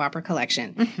their soap opera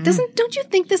collection. Don't you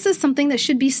think this is something that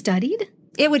should be studied?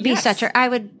 It would be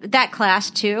that class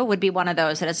too would be one of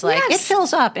those that it's like, it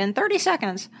fills up in 30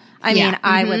 seconds. I mean,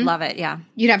 I would love it. Yeah.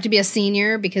 You'd have to be a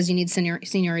senior because you need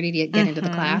seniority to get into the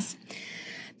class.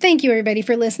 Thank you, everybody,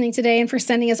 for listening today and for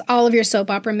sending us all of your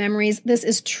soap opera memories. This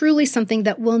is truly something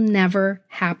that will never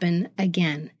happen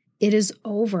again. It is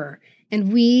over.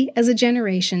 And we, as a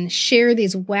generation, share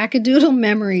these wackadoodle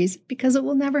memories because it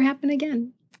will never happen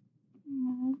again.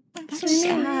 That's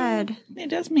sad.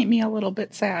 It does make me a little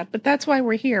bit sad, but that's why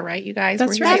we're here, right, you guys?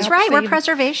 That's We're right. That's right. We're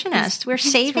preservationists. We're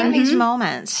saving these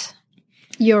moments.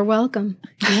 You're welcome.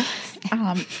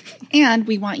 And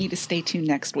we want you to stay tuned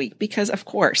next week because, of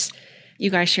course, you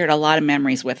guys shared a lot of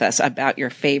memories with us about your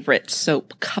favorite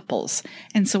soap couples.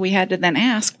 And so we had to then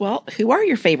ask, well, who are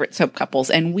your favorite soap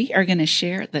couples? And we are going to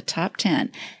share the top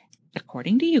 10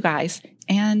 according to you guys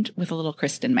and with a little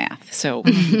Kristen math. So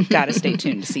you've got to stay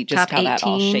tuned to see just how that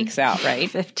all shakes out, right?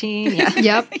 15. Yeah.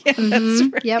 Yep. Yeah, that's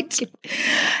right. Yep.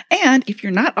 And if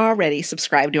you're not already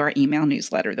subscribed to our email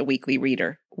newsletter, The Weekly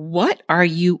Reader, what are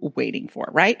you waiting for,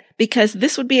 right? Because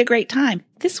this would be a great time.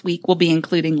 This week, we'll be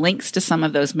including links to some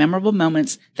of those memorable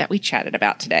moments that we chatted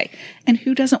about today. And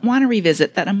who doesn't want to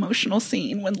revisit that emotional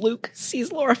scene when Luke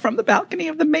sees Laura from the balcony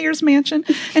of the mayor's mansion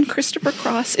and Christopher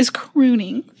Cross is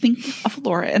crooning, thinking of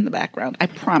Laura in the background? I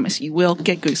promise you will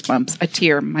get goosebumps. A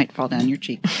tear might fall down your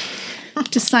cheek.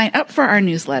 To sign up for our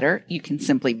newsletter, you can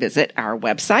simply visit our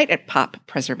website at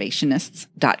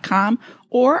poppreservationists.com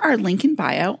or our link in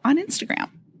bio on Instagram.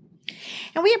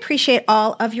 And we appreciate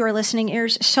all of your listening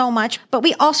ears so much, but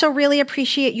we also really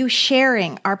appreciate you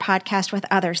sharing our podcast with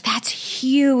others. That's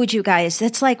huge, you guys.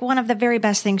 That's like one of the very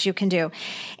best things you can do.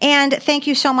 And thank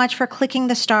you so much for clicking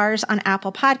the stars on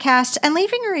Apple Podcasts and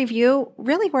leaving a review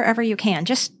really wherever you can.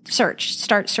 Just start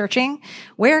searching.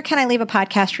 Where can I leave a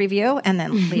podcast review? And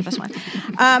then leave us one.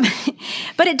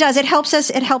 But it does. It helps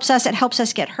us. It helps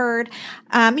us get heard.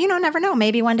 Never know.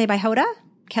 Maybe one day by Hoda,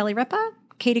 Kelly Ripa,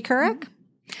 Katie Couric.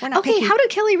 Okay, how did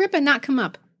Kelly Ripa not come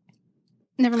up?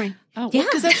 Never mind. Oh, well,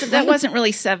 because that wasn't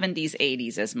really 70s,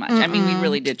 80s as much. I mean, we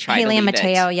really did try Haley to leave and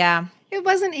Mateo, it. yeah. It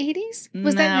wasn't 80s?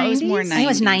 Was No, that 90s? it was more 90s. It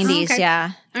was 90s, Okay.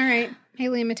 yeah. All right. Hey,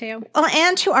 Leah Mateo. Well,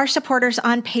 and to our supporters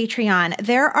on Patreon,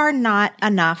 there are not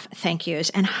enough thank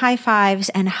yous and high fives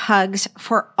and hugs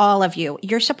for all of you.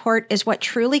 Your support is what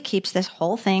truly keeps this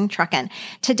whole thing trucking.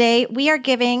 Today, we are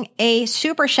giving a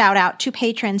super shout out to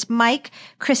patrons Mike,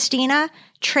 Christina,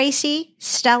 Tracy,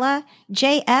 Stella,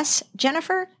 JS,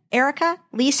 Jennifer, Erica,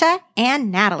 Lisa,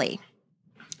 and Natalie.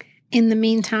 In the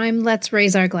meantime, let's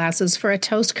raise our glasses for a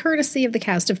toast courtesy of the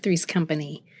cast of Three's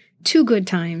Company. 2 good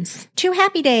times. 2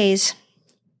 happy days.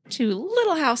 To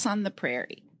Little House on the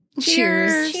Prairie.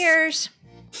 Cheers. Cheers.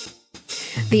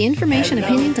 The information,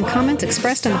 opinions, and comments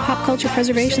expressed on the Pop Culture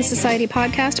Preservation Society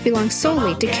podcast belong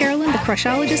solely to Carolyn, the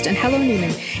Crushologist, and Hello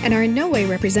Newman, and are in no way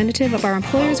representative of our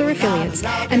employers or affiliates.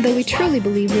 And though we truly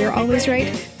believe we are always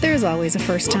right, there is always a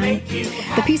first time.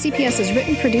 The PCPS is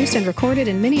written, produced, and recorded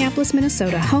in Minneapolis,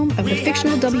 Minnesota, home of the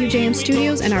fictional WJM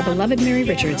Studios and our beloved Mary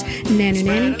Richards. Nanu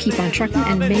Nanny, keep on trucking,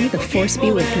 and may the force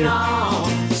be with you.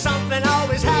 Something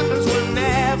always happens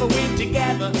whenever we're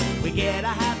together. We get a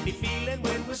happy feeling.